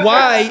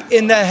 why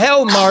in the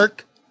hell,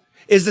 Mark,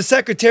 is the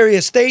Secretary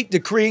of State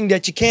decreeing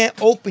that you can't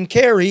open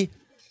carry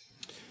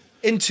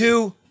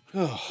into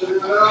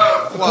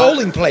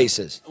polling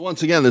places?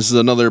 Once again, this is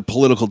another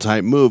political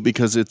type move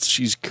because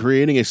she's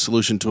creating a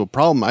solution to a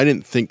problem I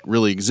didn't think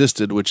really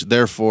existed, which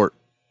therefore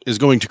is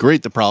going to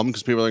create the problem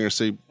because people are going to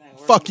say,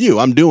 fuck you,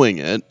 I'm doing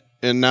it.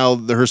 And now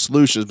her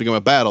solution has become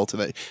a battle to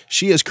that.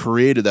 She has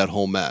created that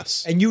whole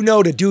mess. And you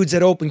know the dudes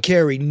that open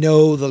carry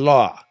know the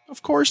law.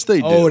 Of course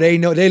they do. Oh, they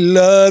know. They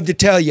love to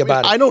tell you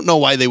about it. I don't know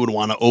why they would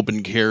want to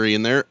open carry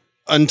in there.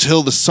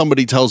 until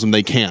somebody tells them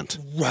they can't.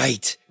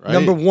 Right. Right.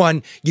 Number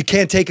one, you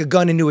can't take a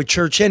gun into a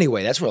church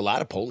anyway. That's where a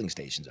lot of polling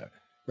stations are.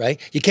 Right?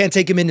 You can't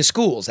take them into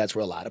schools. That's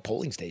where a lot of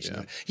polling stations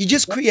are. You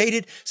just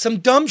created some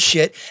dumb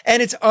shit,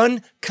 and it's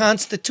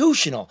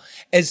unconstitutional.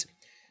 As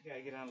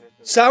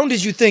sound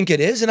as you think it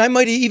is, and I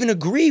might even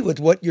agree with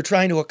what you're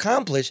trying to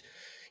accomplish,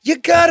 you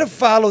got to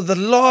follow the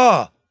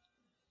law.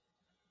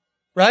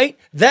 Right?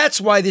 That's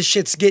why this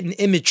shit's getting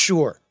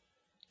immature.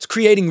 It's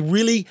creating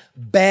really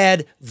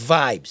bad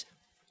vibes.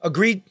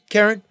 Agreed,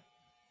 Karen?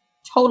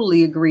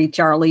 Totally agree,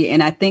 Charlie.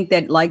 And I think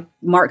that, like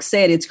Mark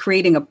said, it's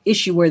creating an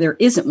issue where there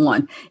isn't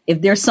one.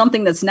 If there's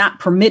something that's not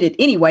permitted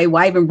anyway,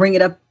 why even bring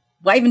it up?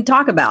 Why even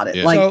talk about it?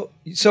 Yeah. Like,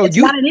 so it's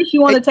not an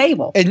issue on the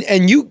table.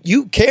 And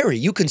you carry,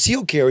 you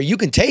conceal carry, you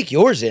can take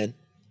yours in.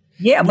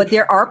 Yeah, but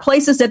there are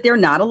places that they're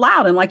not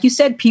allowed. And like you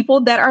said,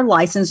 people that are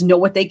licensed know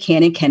what they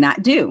can and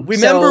cannot do.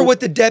 Remember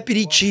what the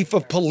deputy chief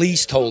of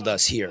police told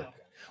us here.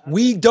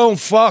 We don't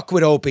fuck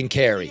with open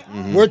carry.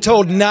 Mm-hmm. We're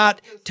told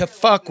not to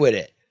fuck with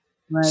it.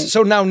 Right.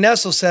 So now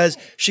Nessel says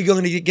she's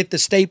going to get the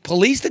state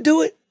police to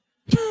do it?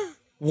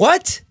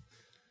 What?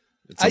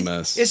 It's a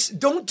mess.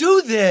 Don't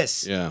do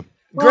this. Yeah.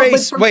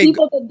 Grace, but for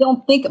people that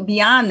don't think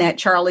beyond that,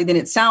 Charlie, then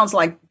it sounds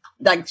like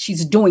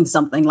she's doing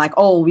something like,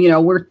 oh,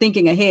 we're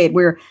thinking ahead.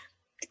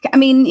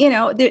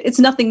 It's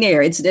nothing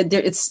there.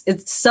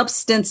 It's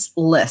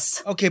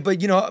substanceless. Okay,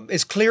 but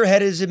as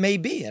clear-headed as it may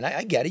be, and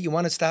I get it, you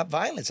want to stop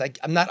violence.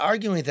 I'm not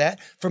arguing with that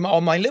from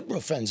all my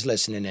liberal friends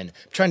listening in.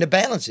 I'm trying to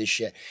balance this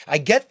shit. I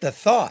get the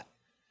thought,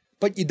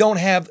 but you don't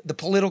have the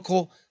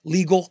political,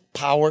 legal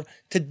power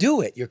to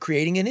do it. You're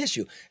creating an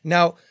issue.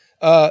 Now,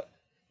 the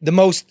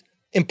most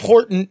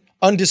important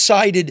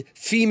undecided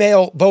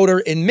female voter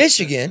in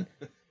Michigan,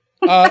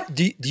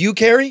 do you,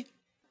 Carrie?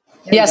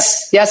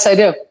 Yes, I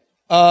do.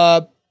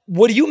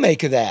 What do you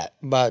make of that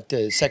about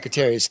the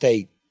Secretary of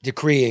State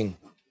decreeing?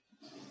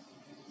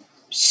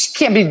 She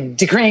can't be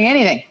decreeing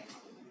anything.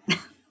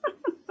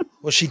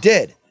 Well, she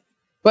did.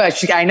 Well,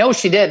 I know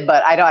she did,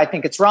 but I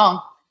think it's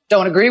wrong.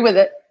 Don't agree with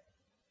it.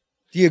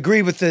 Do you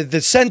agree with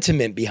the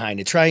sentiment behind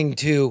it, trying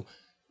to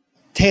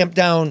tamp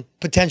down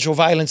potential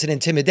violence and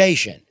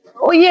intimidation?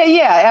 Oh,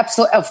 yeah,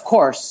 absolutely. Of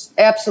course.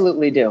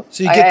 Absolutely do.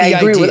 So you get the I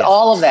agree idea. with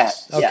all of that.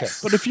 Okay.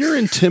 Yes. But if you're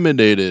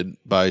intimidated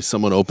by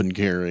someone open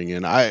carrying,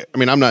 and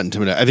I'm not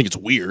intimidated. I think it's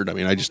weird. I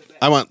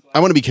want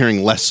to be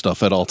carrying less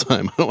stuff at all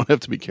time. I don't want to have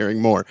to be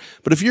carrying more.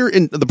 But if you're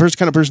kind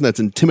of person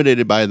that's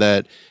intimidated by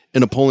that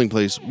in a polling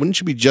place, wouldn't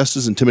you be just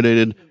as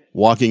intimidated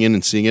walking in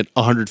and seeing it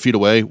 100 feet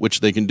away,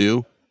 which they can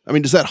do?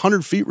 Does that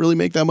 100 feet really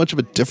make that much of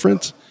a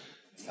difference?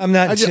 I'm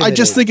not. I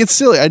just think it's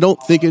silly. I don't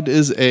think it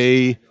is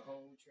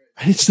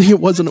I just think it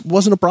wasn't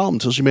a problem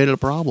until she made it a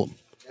problem.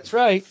 That's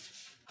right.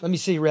 Let me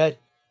see, Red.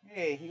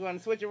 Hey, you want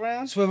to switch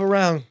around? Swivel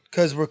around,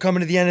 because we're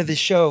coming to the end of this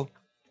show,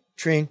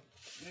 Trine.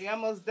 We're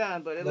almost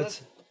done, but it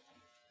looks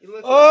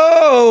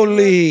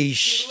holy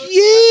shit!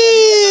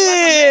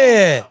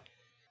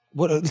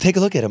 What? Take a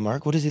look at him,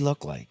 Mark. What does he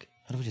look like?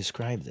 How do we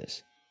describe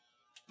this?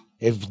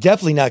 It's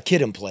definitely not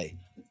kid and play.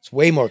 It's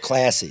way more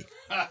classy.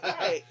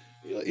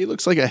 He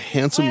looks like a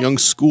handsome young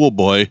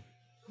schoolboy.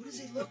 What does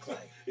he look like?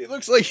 He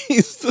looks like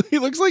he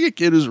looks like a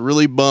kid who's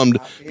really bummed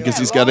because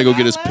he's got to go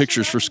get his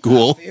pictures for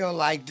school. I feel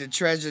like the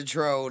treasure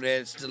trove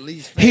that's the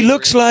least favorite. He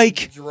looks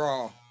like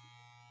draw.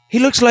 He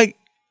looks like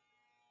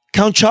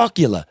Count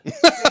Chocula.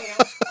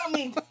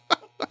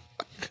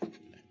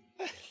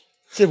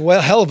 It's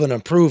a hell of an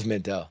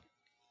improvement, though.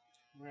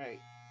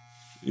 Right.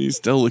 He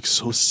still looks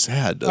so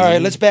sad. All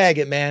right, let's bag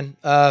it, man.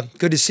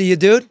 Good to see you,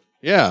 dude.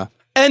 Yeah.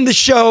 End the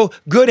show.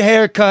 Good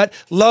haircut.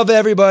 Love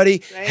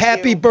everybody.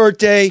 Happy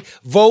birthday.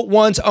 Vote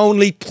once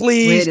only,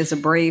 please. Red is a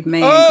brave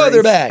man. Oh, Grace.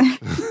 they're back.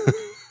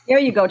 There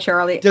you go,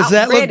 Charlie. Does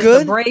that Red look good?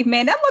 Is a brave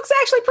man. That looks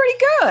actually pretty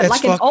good. That's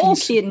like an fucking old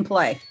kid in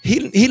play.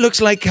 He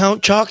looks like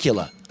Count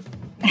Chocula.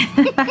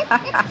 He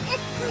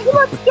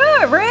looks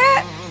good,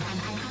 Red.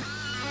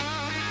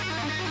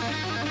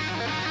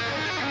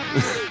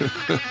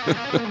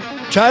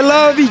 Try to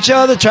love each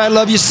other. Try to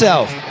love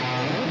yourself.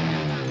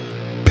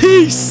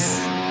 Peace.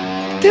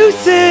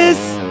 Deuces.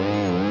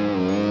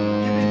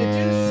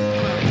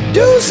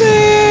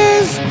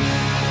 Deuces.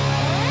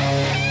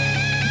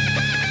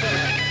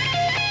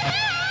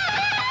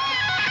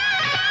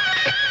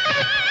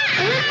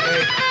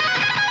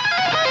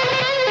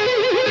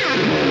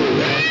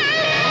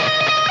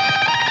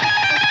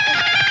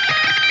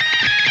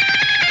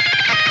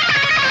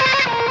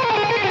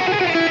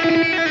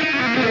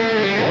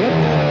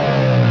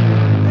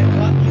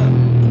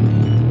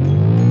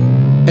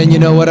 And you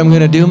know what I'm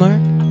going to do,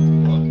 Mark?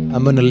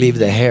 I'm going to leave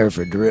the hair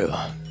for Drew.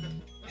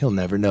 He'll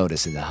never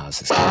notice in the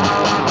house is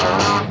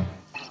coming.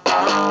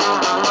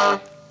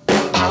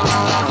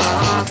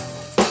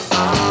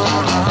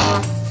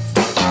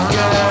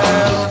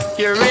 Girl,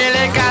 you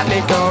really got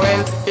me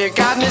going. You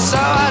got me so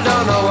I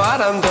don't know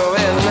what I'm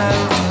doing.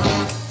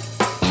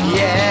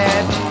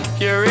 Yeah,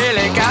 you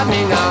really got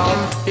me now.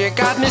 You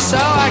got me so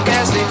I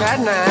can't sleep at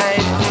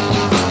night.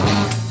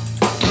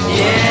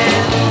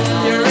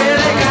 Yeah, you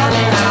really got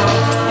me now.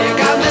 You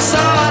got me so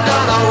I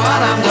don't know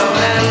what I'm doing.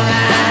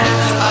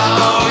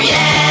 Oh.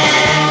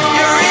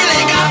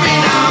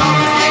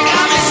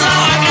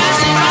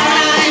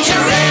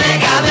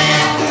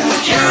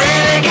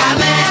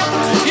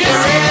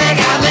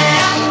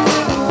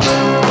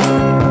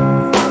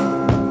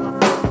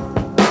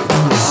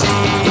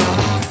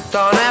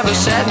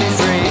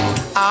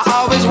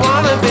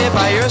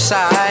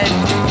 side.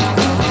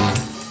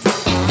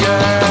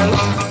 Girl,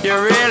 you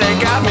really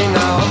got me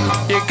now.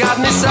 You got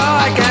me so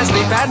I can't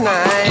sleep at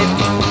night.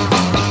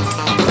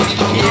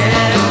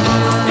 Yeah,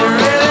 you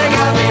really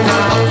got me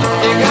now.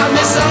 You got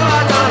me so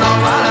I don't know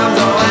what I'm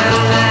doing.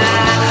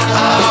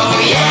 Oh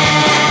yeah,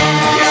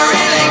 you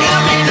really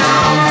got me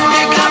now.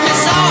 You got me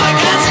so I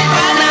can't sleep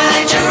at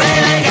night. You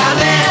really got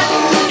me.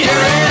 You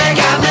really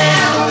got me.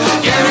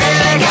 You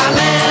really got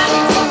me.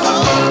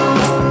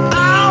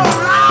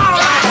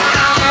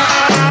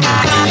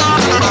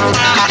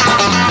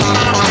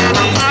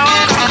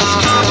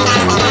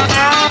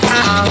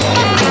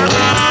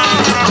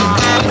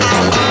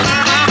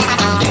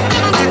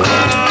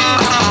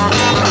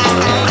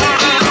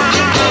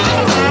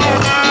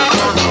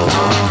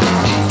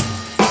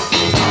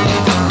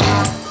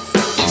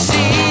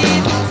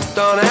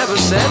 Don't ever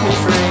set me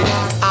free.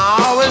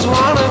 I always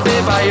wanna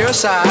be by your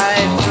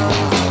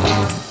side.